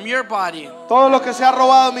 from your body, todo lo que se ha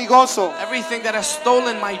robado mi gozo, everything that has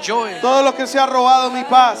stolen my joy, todo lo que se ha robado mi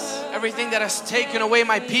paz, everything that has taken away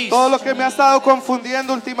my peace, todo lo que me ha estado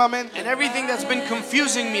confundiendo últimamente and everything that's been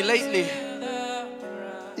confusing me lately,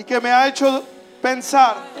 y que me ha hecho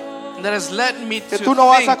pensar that has led me que to tú no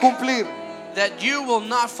vas a think cumplir that you will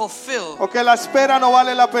not fulfill o que la espera no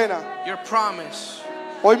vale la pena. your promise,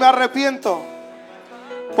 Hoy me arrepiento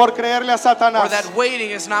por creerle a or Satanás that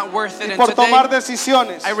waiting is not worth it. y And por tomar today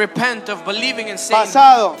decisiones I repent of believing in Satan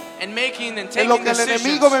basado and making and en lo taking que el decisions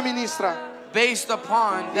enemigo me ministra. based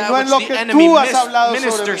upon that no en lo which the que enemy tú has hablado sobre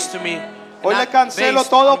ministers mí. to me, and Hoy le not cancelo based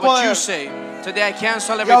todo on what poder you say. Today I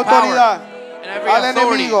cancel y every power autoridad and every al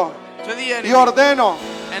authority enemigo to the y enemy, ordeno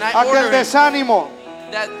and I a que el order desánimo,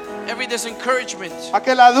 that every discouragement, a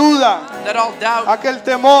que la duda, that all doubt, a que el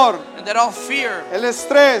temor, and that all fear, el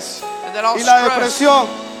estrés and that all y la stress, depresión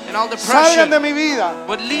and all salgan de depression mi vida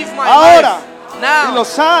would leave my ahora. life now. Y lo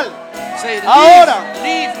sal Say, ahora.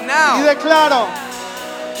 leave y now. declaro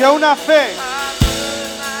que una fe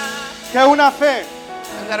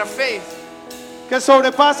And that a faith que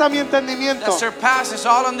sobrepasa mi entendimiento, that surpasses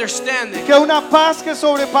all understanding, que una paz que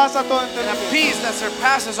sobrepasa todo and a entendimiento peace that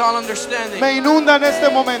surpasses all understanding me inunda en este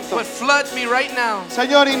momento. would flood me right now.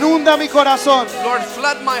 Señor, inunda mi corazón Lord,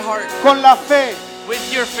 flood my heart con la fe with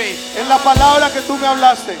your faith, en la palabra que tú me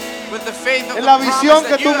hablaste. with the faith of En the la promise visión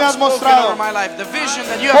that que you tú me have has spoken mostrado. over my life, the vision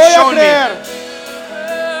that you Voy have a shown me. creer,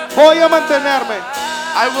 voy a mantenerme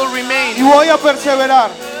I will y remain voy a perseverar.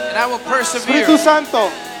 and I will persevere. Espíritu Santo,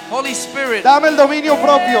 Holy Spirit, dame el dominio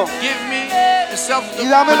propio give me the y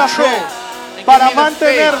dame la self-control fe and para give me the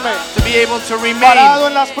faith mantenerme to be able to remain parado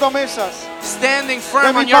en las promesas standing de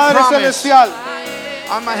firm on mi your Padre promise, Celestial.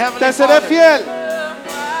 on my heavenly Te seré Father. fiel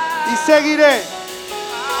y seguiré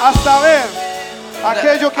hasta ver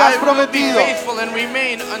aquello que has I will be prometido. faithful and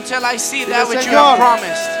remain until I see Dile, that which you Señor, have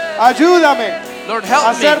promised. ayúdame Lord, a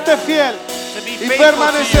help me serte fiel to be y faithful to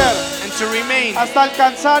permanecer you and to remain hasta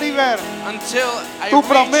alcanzar y ver until I tu reach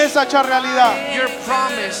promesa hecha realidad. your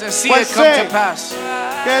promise and see Pues it come sé to pass.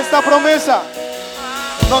 Que esta promesa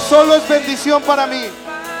no solo es bendición para mí,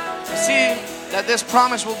 See that this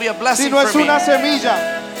promise will be a blessing sino es for me. una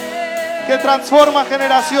semilla que transforma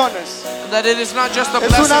generaciones. That it is not just a Es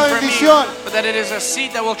blessing una for me, bendición. but that it is a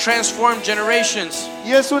seed that will transform generations.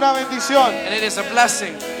 Y es una bendición And it is a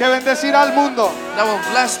blessing que bendecirá al mundo, that will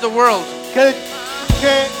bless the world, que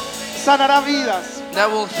sanará vidas, that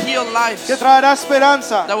will heal lives, que traerá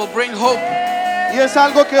esperanza. that will bring hope. Y es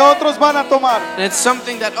algo que otros van a tomar And it's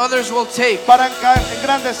something that others will take para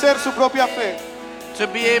engrandecer su propia fe. to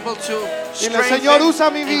be able to Dile, strengthen Señor, usa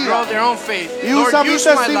mi and vida. grow their own faith. Y Lord, usa mi use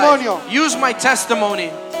my testimonio. life. Use my testimony.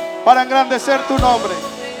 Para engrandecer tu nombre,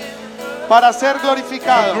 para ser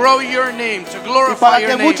glorificado Grow your name, to y glorify para your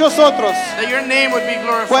que name. muchos otros That your name would be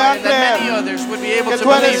glorified puedan and that many creer others would be able que to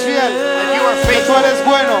tú eres believe fiel, that you are que tú faithful, eres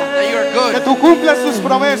bueno, that you are que good, tú cumples tus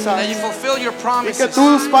promesas that you fulfill your y que promises,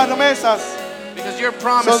 tus promesas because your son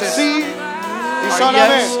promises sí y are son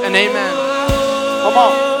yes amén. and amen. Come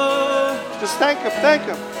on. Just thank him, thank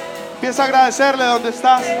him. Empieza a agradecerle donde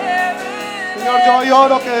estás. Señor, yo hoy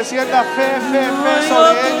oro que descienda fe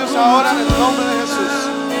sobre ellos ahora en el nombre de Jesús.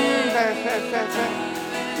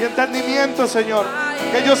 Fe. Y entendimiento, Señor.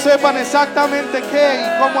 Que ellos sepan exactamente qué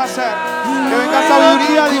y cómo hacer. Que venga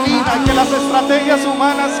sabiduría divina y que las estrategias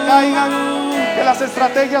humanas caigan. Que las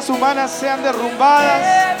estrategias humanas sean derrumbadas.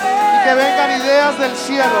 Y que vengan ideas del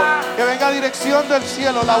cielo. Que venga dirección del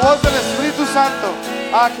cielo. La voz del Espíritu Santo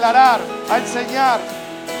a aclarar, a enseñar,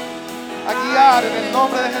 a guiar en el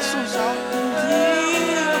nombre de Jesús.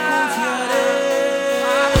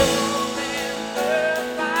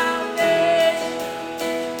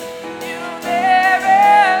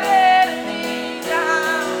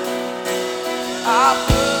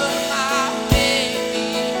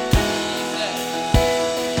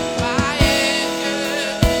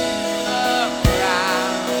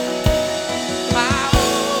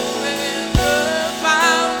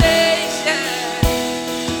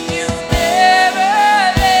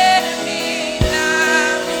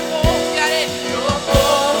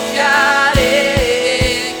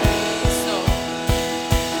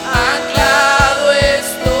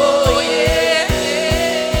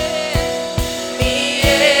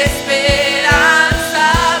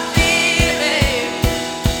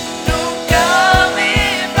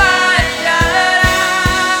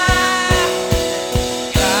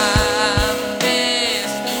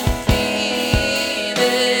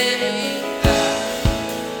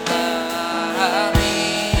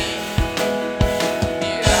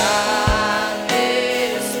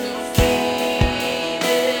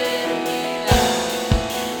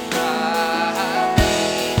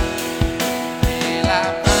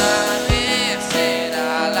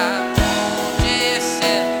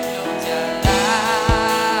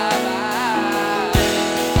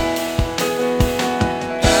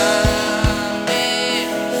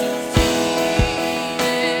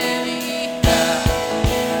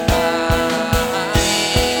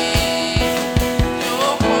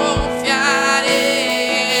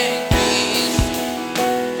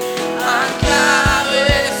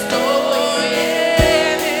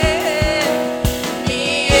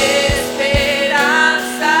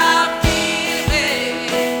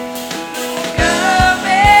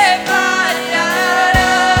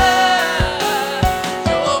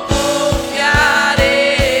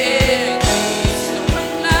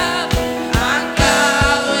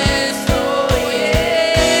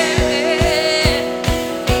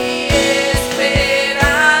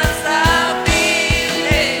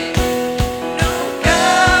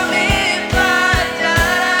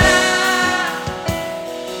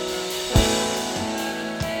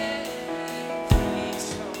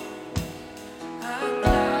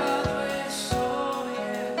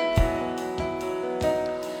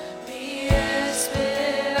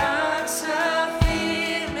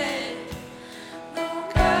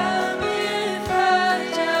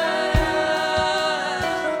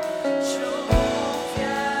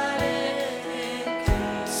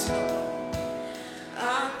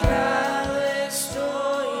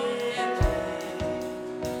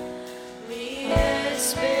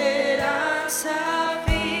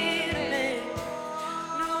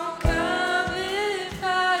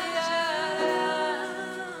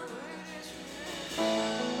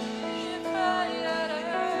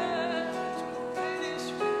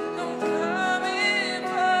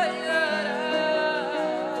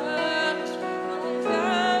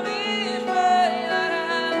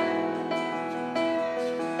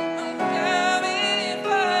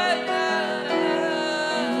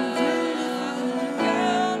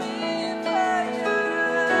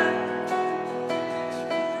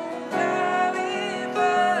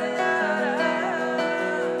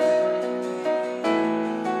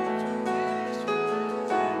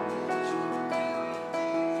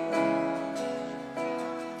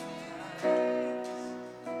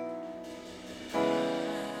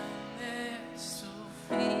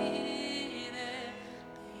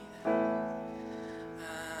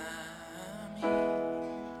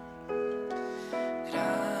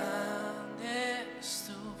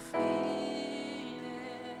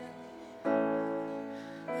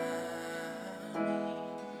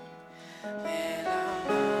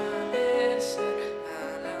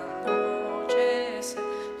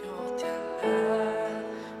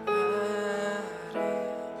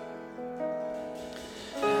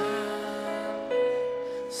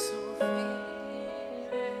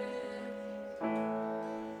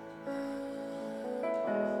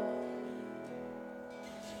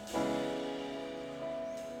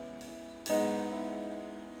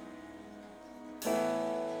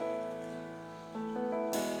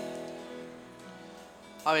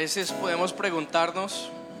 A veces podemos preguntarnos,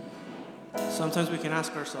 Sometimes we can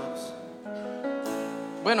ask ourselves,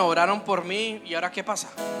 bueno, oraron por mí y ahora qué pasa.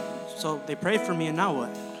 so they prayed for me and now what?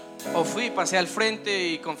 O fui, pasé al frente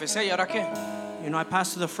y confesé y ahora qué. You know, I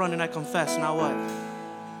passed to the front and I confess, now what?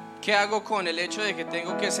 ¿Qué hago con el hecho de que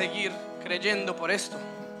tengo que seguir creyendo por esto?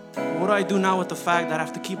 What do I do now with the fact that I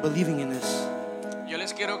have to keep believing in this? Yo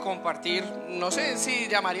les quiero compartir, no sé si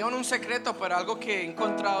llamarían un secreto, pero algo que he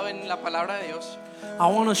encontrado en la palabra de Dios. I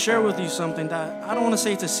want to share with you something that, I don't want to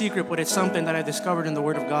say it's a secret, but it's something that I discovered in the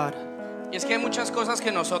Word of God. Y es que hay muchas cosas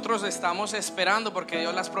que nosotros estamos esperando porque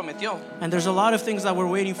Dios las prometió, And there's a lot of things that we're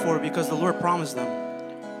waiting for because the Lord promised them,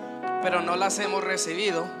 pero no las hemos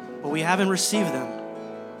recibido but we haven't received them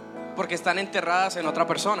porque están enterradas en otra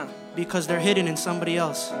persona. because they're hidden in somebody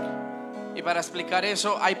else. Y para explicar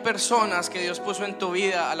eso, hay personas que Dios puso en tu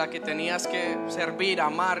vida a las que tenías que servir,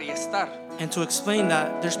 amar y estar. And to explain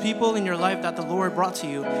that, there's people in your life that the Lord brought to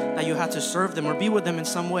you that you had to serve them or be with them in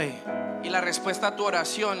some way. Y la respuesta a tu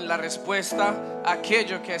oración, la respuesta a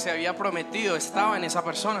aquello que se había prometido estaba en esa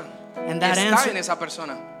persona. And that Está answer en esa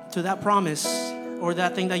persona. to that promise or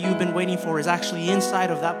that thing that you've been waiting for is actually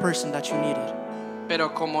inside of that person that you needed.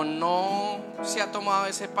 Pero como no se ha tomado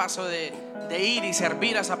ese paso de ir y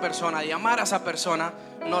servir a esa persona, de amar a esa persona,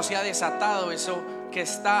 no se ha desatado eso que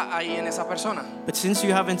está ahí en esa persona. But since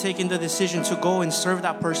you haven't taken the decision to go and serve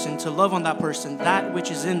that person, to love on that person, that which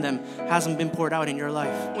is in them hasn't been poured out in your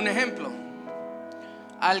life. Un ejemplo.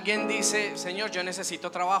 Alguien dice, Señor, yo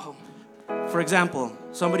necesito trabajo. For example,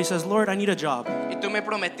 somebody says, Lord, I need a job. Y tú me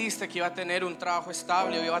prometiste que iba a tener un trabajo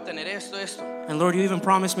estable, o iba a tener esto. And Lord, you even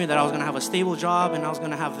promised me that I was going to have a stable job and I was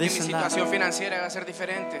going to have Que mi this and that. situación financiera iba a ser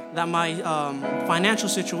diferente. That my financial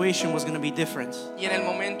situation was going to be different. Y en el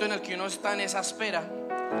momento en el que uno está en esa espera,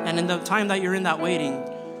 And in the time that you're in that waiting,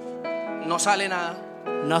 no sale nada.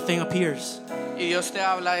 nothing appears. Y Dios te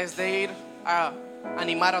habla es de ir a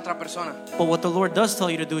animar a otra persona, But what the Lord does tell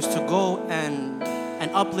you to do is to go and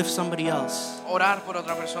uplift somebody else, orar por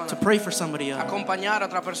otra persona, to pray for somebody else, acompañar a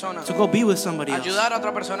otra persona, to go be with somebody else, ayudar a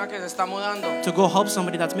otra persona que se está mudando, to go help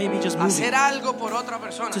somebody that's maybe just moving, hacer algo por otra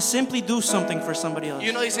persona. to simply do something for somebody else. Y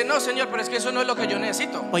uno dice, no, Señor, pero es que eso no es lo que yo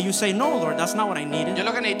necesito. But you say, no, Lord, that's not what I Yo needed.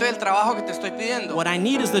 lo que necesito es el trabajo que te estoy pidiendo. What I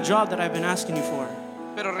need is the job that I've been asking you for.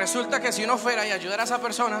 Pero resulta que si uno fuera y ayudara a esa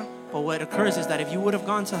persona, But what occurs is that if you would have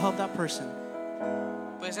gone to help that person,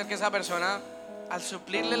 puede ser que esa persona, al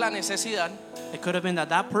suplirle la necesidad, it could have been that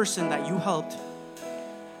that person that you helped,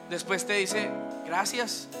 después te dice,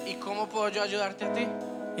 gracias, ¿y cómo puedo yo ayudarte a ti?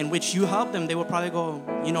 in which you helped them, they would probably go,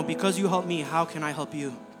 you know, because you helped me, how can I help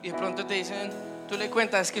you? Y de pronto te dicen, tú le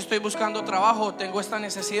cuentas, es que estoy buscando trabajo, tengo esta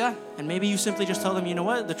necesidad. And maybe you simply just tell them, you know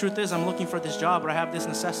what, the truth is I'm looking for this job or I have this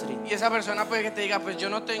necessity. Y esa persona puede que te diga, pues yo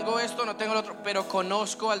no tengo esto, no tengo lo otro, pero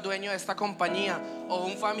conozco al dueño de esta compañía, o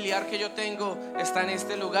un familiar que yo tengo está en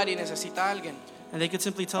este lugar y necesita a alguien. And they could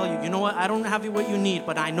simply tell you, you know what, I don't have what you need,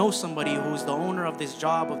 but I know somebody who's the owner of this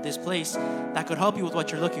job, of this place, that could help you with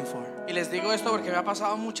what you're looking for. Y les digo esto porque me ha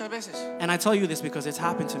pasado muchas veces, And I tell you this because it's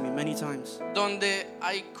happened to me many times. donde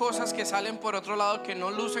hay cosas que salen por otro lado que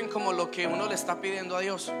no lucen como lo que uno le está pidiendo a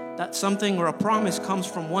Dios. That something or a promise comes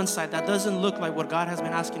from one side that doesn't look like what God has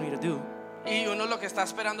been asking me to do. Y uno lo que está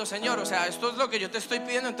esperando, Señor, o sea, esto es lo que yo te estoy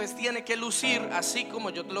pidiendo, entonces tiene que lucir así como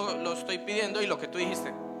yo lo estoy pidiendo y lo que tú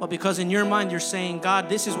dijiste. But because in your mind you're saying, God,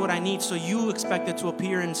 this is what I need, so you expect it to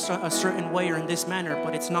appear in a certain way or in this manner,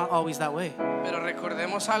 but it's not always that way. Pero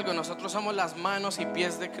recordemos algo, nosotros somos las manos y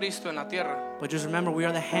pies de Cristo en la tierra. But just remember, we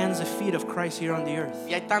are the hands and feet of Christ here on the earth.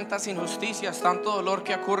 Y hay tantas injusticias, tanto dolor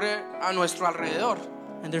que ocurre a nuestro alrededor.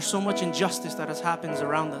 And there's so much injustice that happens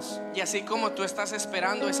around us. Y así como tú estás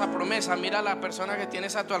esperando esa promesa, mira a la persona que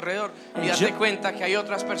tienes a tu alrededor y And date cuenta que hay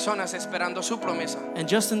otras personas esperando su promesa. And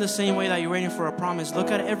just in the same way that you're waiting for a promise,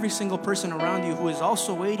 look at every single person around you who is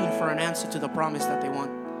also waiting for an answer to the promise that they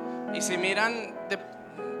want. Y si miran,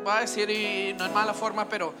 voy a decir, y no es mala forma,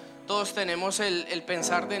 pero todos tenemos el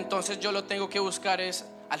pensar de entonces yo lo tengo que buscar es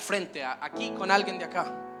al frente, aquí con alguien de acá.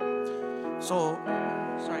 So,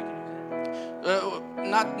 sorry.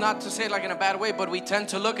 Not to say it like in a bad way, but we tend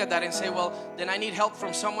to look at that and say, well, then I need help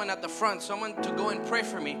from someone at the front, someone to go and pray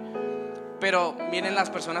for me. Pero miren las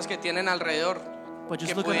personas que tienen alrededor But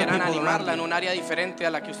just que look at the pudieran people around animarla en you, un área diferente a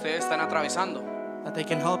la que ustedes están atravesando. that they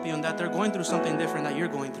can help you and that they're going through something different that you're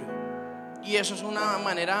going through. Y eso es una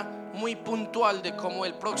manera muy puntual de cómo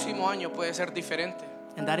el próximo año puede ser diferente.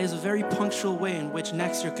 And that is a very punctual way in which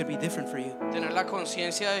next year could be different for you. Tener la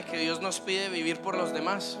conciencia de que Dios nos pide vivir por los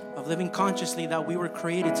demás. Of living consciously that we were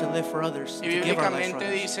created to live for others, Y to give our lives for bíblicamente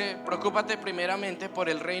others. dice, preocúpate primeramente por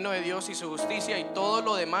el reino de Dios y su justicia y todo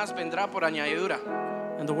lo demás vendrá por añadidura.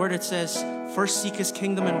 And the word, it says, first seek his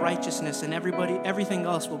kingdom and righteousness, and everything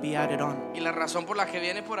else will be added on. Y la razón por la que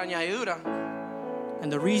viene por añadidura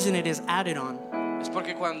And the reason it is added on, es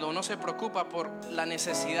porque cuando uno se preocupa por la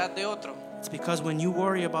necesidad de otro, it's because when you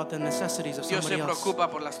worry about the necessities of Dios se somebody else,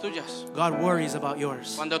 preocupa por las tuyas. God worries about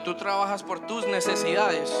yours. Cuando tú trabajas por tus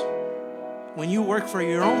necesidades, When you work for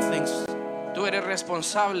your own things, tú eres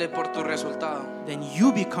responsable por tu resultado. then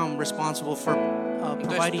you become responsible for Entonces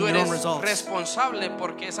providing tú your own eres results. responsable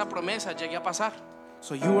porque esa promesa llegue a pasar.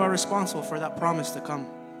 So you are responsible for that promise to come.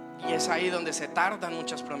 Y es ahí donde se tardan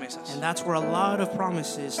muchas promesas. And that's where a lot of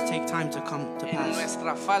promises take time to come to En pass.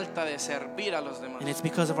 nuestra falta de servir a los demás And it's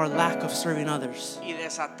because of our lack of serving others. y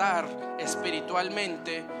desatar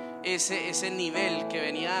espiritualmente ese nivel que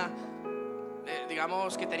venía,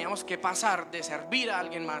 digamos, que teníamos que pasar de servir a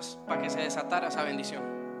alguien más para que se desatara esa bendición.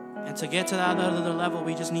 And to get to that other level,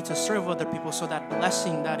 we just need to serve other people, so that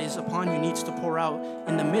blessing that is upon you needs to pour out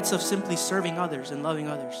in the midst of simply serving others and loving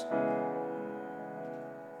others.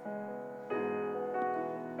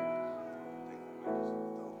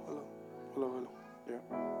 Hello. Yeah.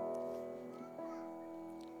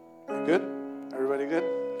 Good? Everybody good?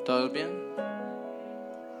 ¿Todos bien?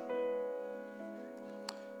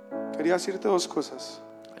 Quería decirte dos cosas.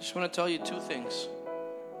 I just want to tell you two things.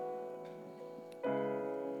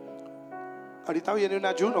 Ahorita viene un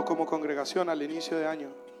ayuno como congregación al inicio de año.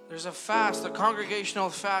 There's a fast, a congregational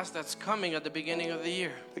fast that's coming at the beginning of the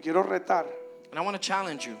year. Te quiero retar And I want to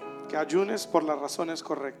challenge you que ayunes por las razones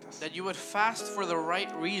correctas. that you would fast for the right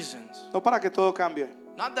reasons. No para que todo cambie.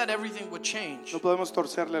 Not that everything would change, No podemos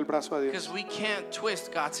torcerle el brazo a Dios. because we can't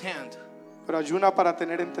twist God's hand, Pero ayuna para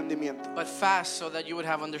tener entendimiento. but fast so that you would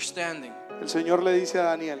have understanding. El Señor le dice a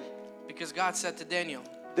Daniel, Because God said to Daniel,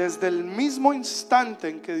 desde el mismo instante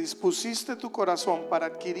en que dispusiste tu corazón para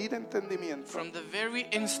adquirir entendimiento, from the very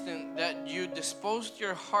instant that you disposed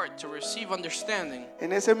your heart to receive understanding,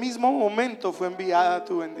 en ese mismo momento fue enviada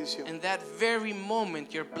tu bendición. in that very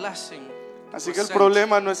moment your blessing Así was que el sent.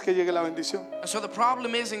 problema no es que llegue la bendición. And so the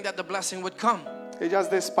problem isn't that the blessing would come, Ella es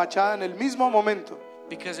despachada en el mismo momento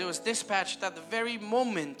because it was dispatched at the very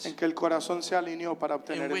moment en que el corazón se alineó para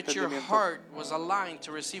obtener in which your entendimiento. heart was aligned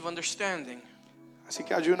to receive understanding. Así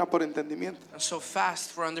que ayuna por entendimiento. And so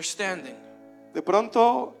fast for understanding. De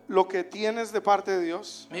pronto lo que tienes de parte de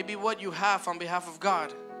Dios, Maybe what you have on behalf of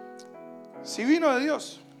God sí vino de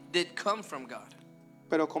Dios, did come from God,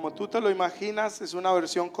 pero como tú te lo imaginas es una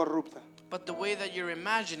versión corrupta but the way that you're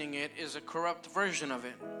imagining it is a corrupt version of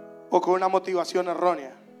it, o con una motivación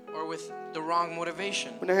errónea. or with the wrong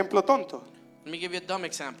motivation. Un ejemplo tonto, Let me give you a dumb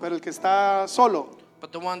example. pero el que está solo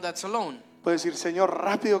But the one that's alone puede decir, Señor,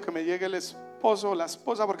 rápido que me llegue el esposo o la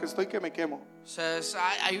esposa porque estoy que me quemo. says,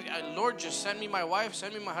 Lord, just send me my wife,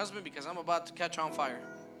 send me my husband, because I'm about to catch on fire.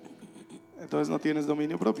 Entonces no tienes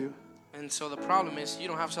dominio propio. And so the problem is you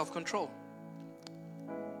don't have self-control.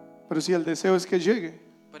 Pero si el deseo es que llegue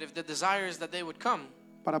But if the desire is that they would come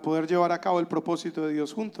para poder llevar a cabo el propósito de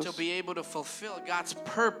Dios to juntos, be able to fulfill God's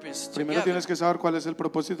purpose primero together, tienes que saber cuál es el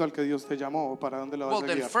propósito al que Dios te llamó o para dónde lo vas well, a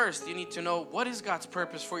then guiar. first you need to know what is God's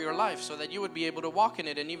purpose for your life, so that you would be able to walk in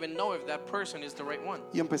it and even know if that person is the right one,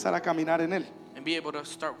 Y empezar a caminar en él and be able to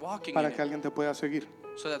start walking in para que it, alguien te pueda seguir.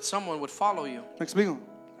 so that someone would follow you. ¿Me explico?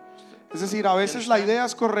 Es decir, a veces la idea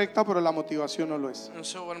es correcta, pero la motivación no lo es. And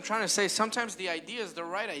so what I'm trying to say, sometimes the idea is the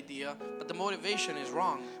right idea, but the motivation is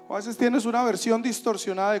wrong. O a veces tienes una versión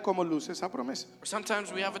distorsionada de cómo luce esa promesa Or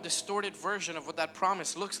sometimes we have a distorted version of what that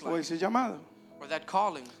promise looks o like, ese llamado. or that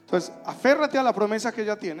calling. Entonces, aférrate a la promesa que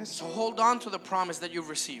ya tienes, So hold on to the promise that you've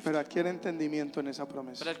received, pero adquiere entendimiento en esa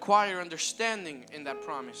promesa. but acquire understanding in that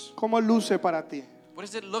promise. ¿Cómo luce para ti? What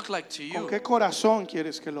does it look like to ¿Con you? qué corazón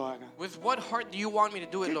quieres que lo haga? With what heart do you want me to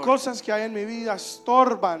do it, ¿Qué Lord? cosas que hay en mi vida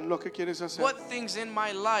estorban lo que quieres hacer? What things in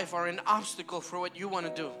my life are an obstacle for what you want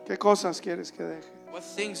to do? ¿Qué cosas quieres que deje? What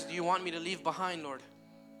things do you want me to leave behind, Lord?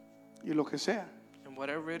 Y lo que sea, And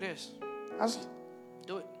whatever it is, hazlo.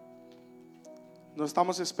 do it. No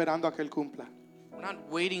estamos esperando a que Él cumpla. We're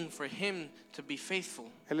not waiting for Him to be faithful.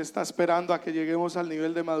 Él está esperando a que lleguemos al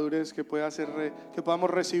nivel de madurez que pueda que podamos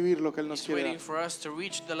recibir lo que Él nos He's quiere waiting dar. for us to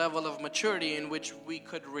reach the level of maturity in which we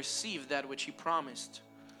could receive that which He promised.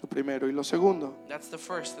 Lo primero. Y lo segundo, That's the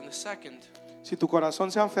first. And the second, si tu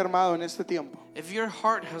corazón se ha enfermado en este tiempo, if your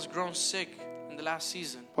heart has grown sick in the last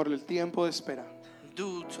season por el tiempo de espera,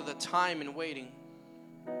 due to the time in waiting,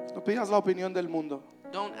 no pidas la opinión del mundo,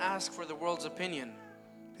 don't ask for the world's opinion.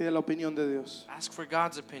 pide la opinión de Dios. Ask for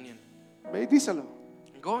God's opinion. Ve y díselo.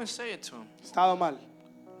 And go and say it to Him. He estado mal,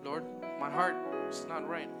 Lord, my heart is not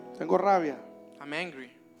right. tengo rabia, I'm angry.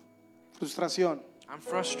 frustración, I'm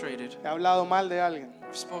frustrated. He hablado mal de alguien.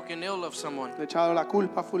 I've spoken ill of someone. Le he echado la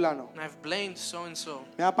culpa a fulano. And I've blamed so and so.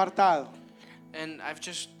 Me he apartado. And I've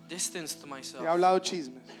just distanced myself. He hablado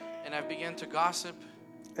chismes. And I've begun to gossip.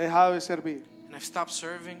 He dejado de servir. And I've stopped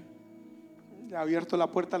serving. He abierto la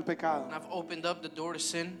puerta al pecado. And I've opened up the door to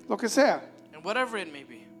sin. Lo que sea, And whatever it may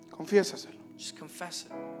be, confiésaselo. just confess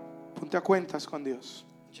it. Ponte a cuentas con Dios.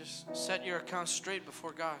 Just set your account straight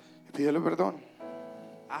before God. Y pídele perdón.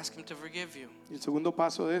 Ask Him to forgive you. Y el segundo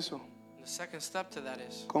paso de eso, And the second step to that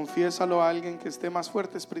is confiésalo a alguien que esté más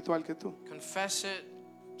fuerte espiritual que tú. confess it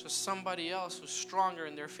to somebody else who's stronger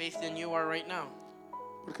in their faith than you are right now.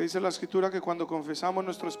 Porque dice la escritura que cuando confesamos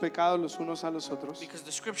nuestros pecados los unos a los otros, Because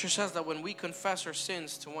the scripture says that when we confess our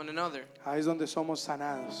sins to one another, ahí es donde somos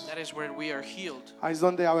sanados. that is where we are healed. Ahí es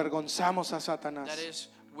donde avergonzamos a Satanás. That is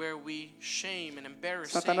where we shame and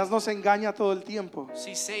embarrass Satanás Satan. nos engaña todo el tiempo,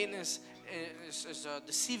 See, Satan is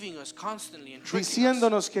deceiving us constantly and tricking us,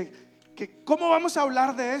 diciéndonos que ¿cómo vamos a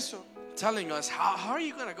hablar de eso? telling us, how are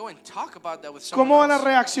you going to go and talk about that with ¿Cómo someone van a else?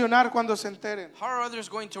 reaccionar cuando se enteren? How are others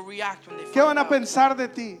going to react when they ¿Qué find van a out? pensar de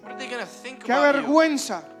ti? What are they going to think ¡Qué about you?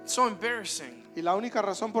 vergüenza! It's so embarrassing. Y la única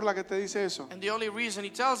razón por la que te dice eso And the only reason he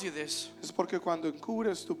tells you this es porque cuando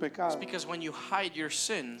encubres tu is pecado, because when you hide your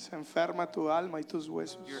sins, se enferma tu alma y tus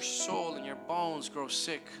huesos. your soul and your bones grow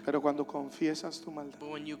sick. Pero cuando confiesas tu maldad, But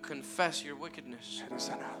when you confess your wickedness, eres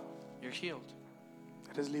sanado, you're healed.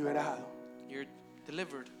 eres liberado. You're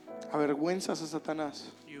delivered. Avergüenzas a Satanás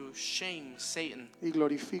You shame Satan. y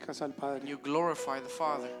glorificas al Padre. You glorify the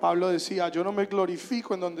Father. Pablo decía, yo no me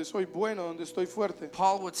glorifico en donde soy bueno, donde estoy fuerte.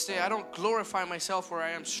 Paul would say, I don't glorify myself where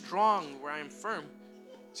I am strong, where I am firm.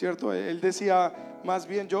 ¿Cierto? Él decía, más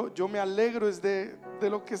bien, yo me alegro es de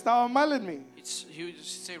lo que estaba mal en mí. He would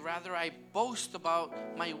say, rather I boast about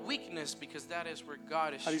my weakness because that is where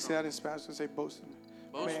God is How do you say strong. that in Spanish? Say boast.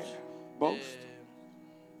 Boast. Boast.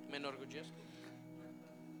 Me enorgullezco.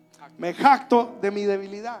 Me jacto de mi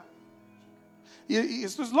debilidad. Y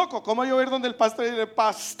esto es loco. ¿Cómo yo ir donde el pastor y dice,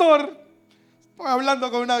 pastor, estoy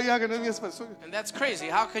hablando con una vieja que no es mi esposa? And that's crazy.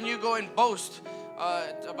 How can you go and boast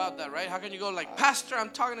about that, right? How can you go like, Pastor,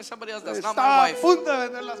 I'm talking to somebody else that's not my Estaba a wife. punto de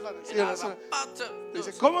vender las manos. Sí, And I'm razón. about to do Dice,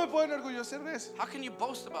 it. ¿cómo me puedo enorgullecer de eso? How can you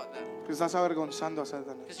boast about that? Porque estás avergonzando a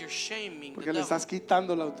Satanás. Because you're shaming the Porque le devil. estás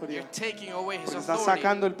quitando la You're autoridad. taking away his Porque estás authority.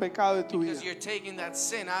 sacando el pecado de tu vida. Because you're taking that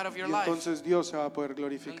sin out of your Y life. entonces Dios se va a poder And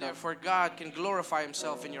glorificar. therefore God can glorify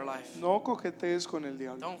himself in your life. No coquetees con el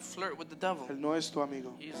diablo. Don't flirt with the devil. Él no es tu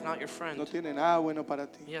amigo. He is not your No friend. tiene nada bueno para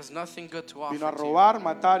ti. He has nothing good to Vino a offer to you. robar,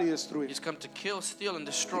 matar y destruir. He's come to kill, steal, and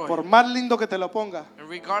destroy. Por más lindo que te lo ponga, And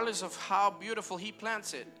regardless of how beautiful he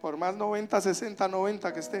plants it, por más 90, 60,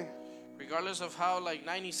 90 que esté, regardless of how like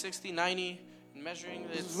 90, 60, 90 measuring,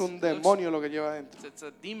 es un demonio lo que lleva adentro. it's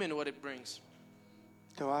a demon what it brings.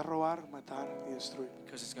 Te va a robar, matar y destruir.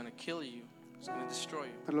 Because it's going to kill you. It's going to destroy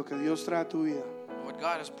you. Pero lo que Dios trae a tu vida And what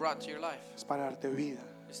God has brought to your life es para darte vida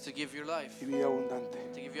is to give your life, y vida abundante.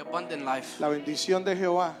 to give you abundant life. La bendición de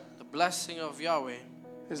Jehová The blessing of Yahweh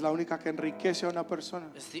es la única que enriquece a una persona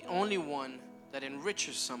is the only one that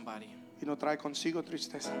enriches somebody y no trae consigo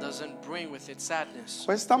tristeza. and doesn't bring with it sadness.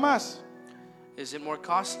 Cuesta más, Is it more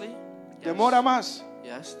costly? Yes. demora más,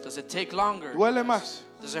 Yes. Does it take longer? duele más,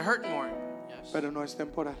 Does it hurt more? Yes. pero no es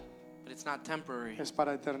temporal, But it's not temporary. es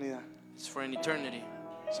para eternidad. It's for an eternity.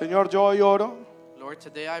 Señor, yo hoy oro Lord,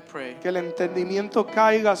 today I pray que el entendimiento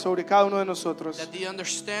caiga sobre cada uno de nosotros, that the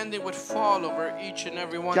understanding would fall over each and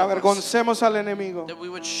every one que of us. avergoncemos al enemigo, That we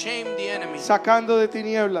would shame the enemy sacando de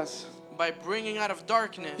tinieblas by bringing out of y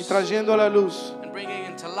darkness trayendo a la luz and bringing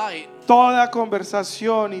into light toda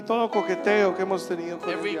conversación y todo coqueteo que hemos tenido con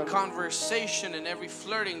el every diablo. conversation and every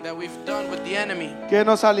flirting that we've done with the enemy. Que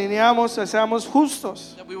nos alineamos, que seamos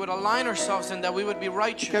justos, That we would align ourselves and that we would be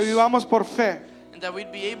righteous. que vivamos por fe. And that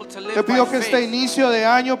we'd be able to Te live pido by que este faith. inicio de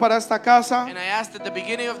año para esta casa And I ask that the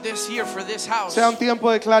beginning of this year for this house sea un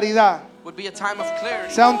tiempo de claridad, would be a time of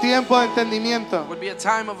clarity, sea un tiempo de entendimiento, would be a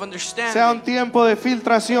time of sea un understanding, tiempo de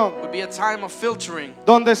filtración, would be a time of filtering,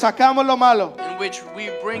 donde sacamos lo malo in which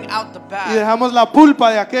we bring out the y bad dejamos la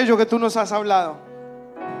pulpa de aquello que tú nos has hablado.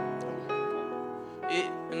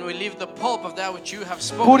 and we leave the pulp of that which you have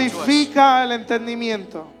spoken to us. Purifica el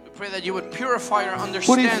entendimiento, We pray that you would purify our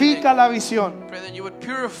understanding. purifica la visión, Pray that you would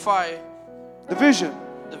purify the vision,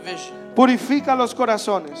 the vision, purifica los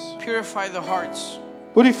corazones, purify the hearts,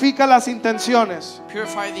 purifica las intenciones,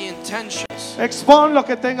 purify the intentions, expon lo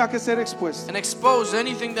que tenga que ser expuesto and expose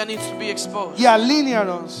anything that needs to be exposed, y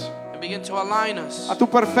alíneanos and begin to align us a tu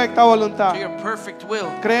perfecta to voluntad. your perfect will.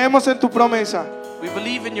 Creemos en tu promesa We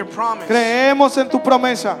believe in your promise. Creemos en tu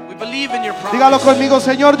promesa. We believe in your promise. Dígalo conmigo,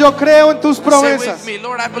 Señor, yo creo en tus Say promesas. with me,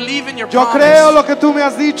 Lord, I believe in your Yo promise. creo lo que tú me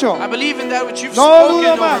has dicho. I believe in that which you've No spoken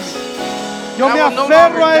dudo over más. me. Yo And me I will no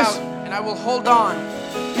aferro longer a doubt, eso and I will hold on,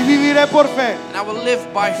 y viviré por fe. and I will live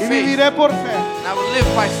by Y faith. viviré por fe. And I will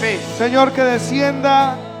live by faith. Señor, que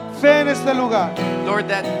descienda fe en este lugar. Lord,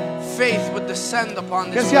 that faith would descend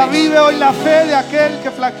upon Que this se place. avive hoy la fe de aquel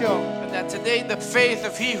que flaqueó. And that today the faith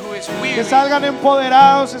of he who is Que weary salgan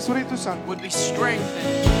empoderados, Espíritu Santo. would be strengthened.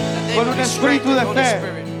 That they Con would un be espíritu strengthened, de Holy fe.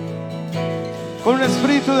 Spirit, Con un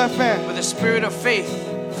espíritu de fe. with a spirit of faith.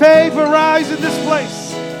 Faith arise in this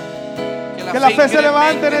place. Que la fe se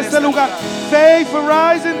levante en este lugar. Faith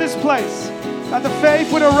arise in this place. That the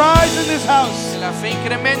faith would arise in this house. Que la fe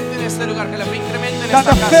incremente en este lugar. Que la fe incremente en That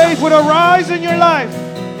esta the casa. faith would arise in your life.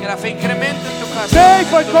 Que la fe incremente en tu casa. Faith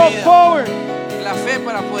en would tu go vida. forward. Que la fe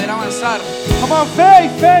para poder avanzar. Come on,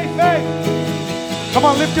 faith, faith, faith. Come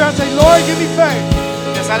on, lift your hands and say, Lord, give me faith.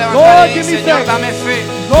 Empieza a Lord, levantar y give di, me Señor, faith. dame fe.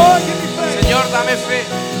 Lord, give me faith. Señor, dame fe.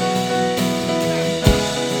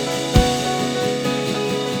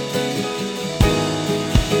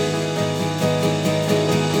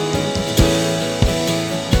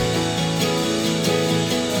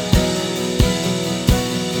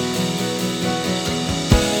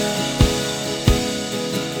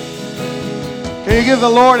 Can you give the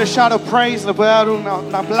Lord a shout of praise? Le puede dar un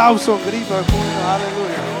aplauso, un grito de júbilo.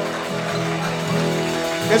 Aleluya.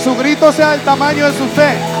 Que su grito sea del tamaño de su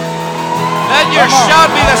fe. Let your Come on. shout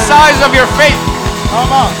be the size of your faith.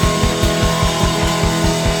 Come on.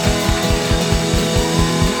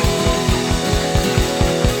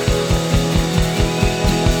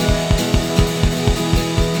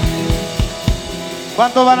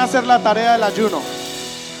 ¿Cuántos van a hacer la tarea del ayuno?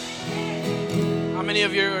 How many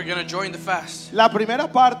of you are going to join the fast? La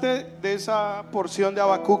primera parte de esa porción de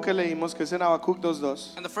Habacuc que leímos, que es en Habacuc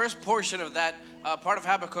 2:2, And the first portion of that part of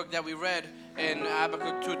Habakkuk that we read in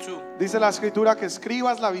Habakkuk 2:2, dice la escritura que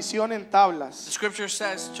escribas la visión en the tablas. scripture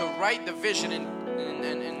says to write the vision in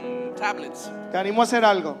tablets. Te animo a hacer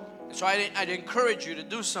algo. So I'd encourage you to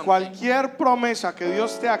do something. Cualquier promesa que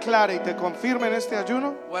Dios te aclare y te confirme en este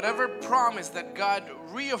ayuno, Whatever promise that God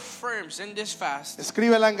reaffirms in this fast,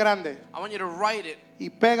 escríbela en grande I want you to write it y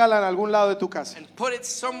pégala en algún lado de tu casa. and put it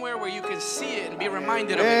somewhere where you can see it and be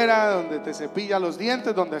reminded of it. Era donde te cepilla los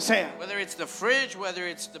dientes, donde sea. Whether it's the fridge, whether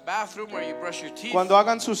it's the bathroom where you brush your teeth, Cuando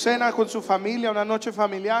hagan su cena con su familia, una noche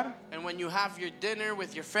familiar, and when you have your dinner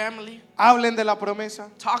with your family, hablen de la promesa,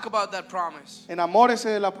 talk about that promise. enamórese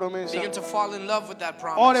de la promesa, Begin to fall in love with that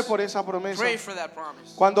ore promise. por esa promesa. Pray for that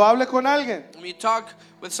promise. Cuando hable con alguien, When you talk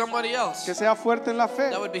with somebody else que sea fuerte en la fe,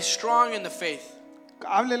 that would be strong in the faith,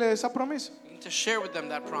 háblele de esa promesa you need to share with them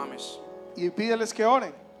that promise y pídeles que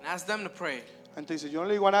oren. and ask them to pray. Entonces yo no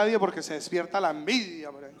le digo a nadie porque se despierta la envidia.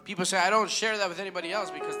 por ahí. People say, I don't share that with anybody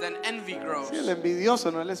else because then envy grows. Sí, el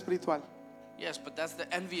envidioso, no el espiritual. Yes, but that's the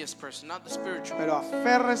envious person, not the spiritual. Pero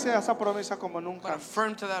aférrese a esa promesa como But nunca.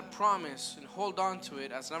 affirm to that promise and hold on to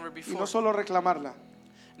it as never Y before. no solo reclamarla,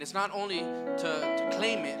 And it's not only to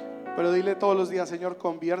claim it, pero dile todos los días, Señor,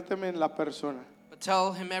 conviérteme en la persona but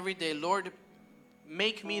tell him every day, Lord,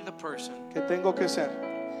 make me the person que tengo que ser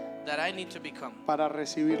that I need to become para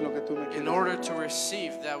recibir lo que tú me in quieres. order to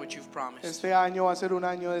receive that which you've promised. Este año va a ser un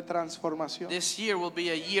año de transformación This year will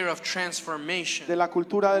be a year of transformation de la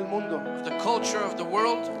cultura del mundo of the culture of the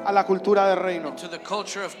world a la cultura del reino, to the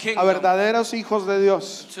culture of a kingdom, verdaderos hijos de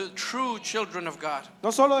Dios, to true children of God,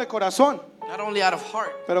 no solo de corazón, not only out of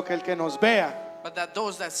heart, pero que el que nos vea but that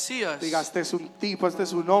those that see us diga, este es un tipo, este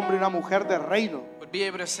es un hombre y una mujer de reino. would be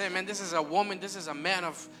able to say, man, this is a woman, this is a man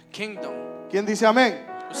of kingdom. ¿Quién dice amén?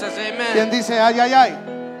 Who says ¿Quién amen? dice ay, ay, ay?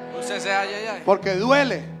 Who says ay, ay, ay? Porque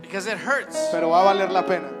duele, Because it hurts, pero va a valer la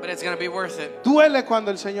pena. but it's going to be worth it. Duele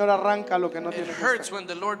cuando el Señor arranca lo que no It tiene que hurts estar. when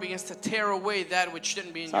the Lord begins to tear away that which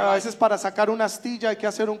shouldn't be in your ¿Sabe? A life. veces para sacar una astilla hay que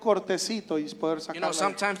hacer un cortecito y poder You know, sacarla.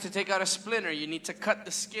 sometimes to take out a splinter, you need to cut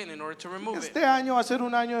the skin in order to remove it. Este año va a ser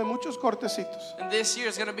un año de muchos cortecitos, And this year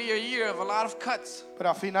is going to be a year of a lot of cuts. pero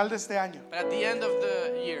a final de este año But at the end of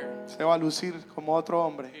the year, se va a lucir como otro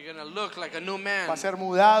hombre. you're going to look like a new man, Va a ser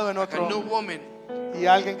mudado en like otro a new hombre woman, y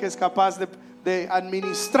alguien que es capaz de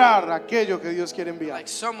administrar aquello que Dios quiere enviar. like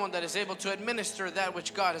someone that is able to administer that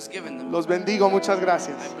which God has given them. Los bendigo, muchas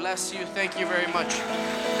gracias. I bless you. Thank you very much.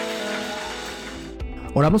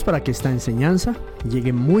 Oramos para que esta enseñanza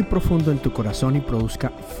llegue muy profundo en tu corazón y produzca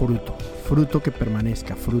fruto, fruto que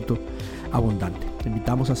permanezca, fruto abundante. Te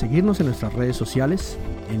invitamos a seguirnos en nuestras redes sociales,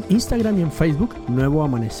 en Instagram y en Facebook, Nuevo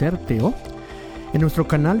Amanecer TO, en nuestro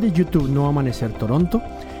canal de YouTube Nuevo Amanecer Toronto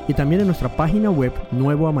y también en nuestra página web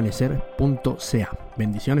nuevoamanecer.ca.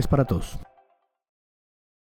 Bendiciones para todos.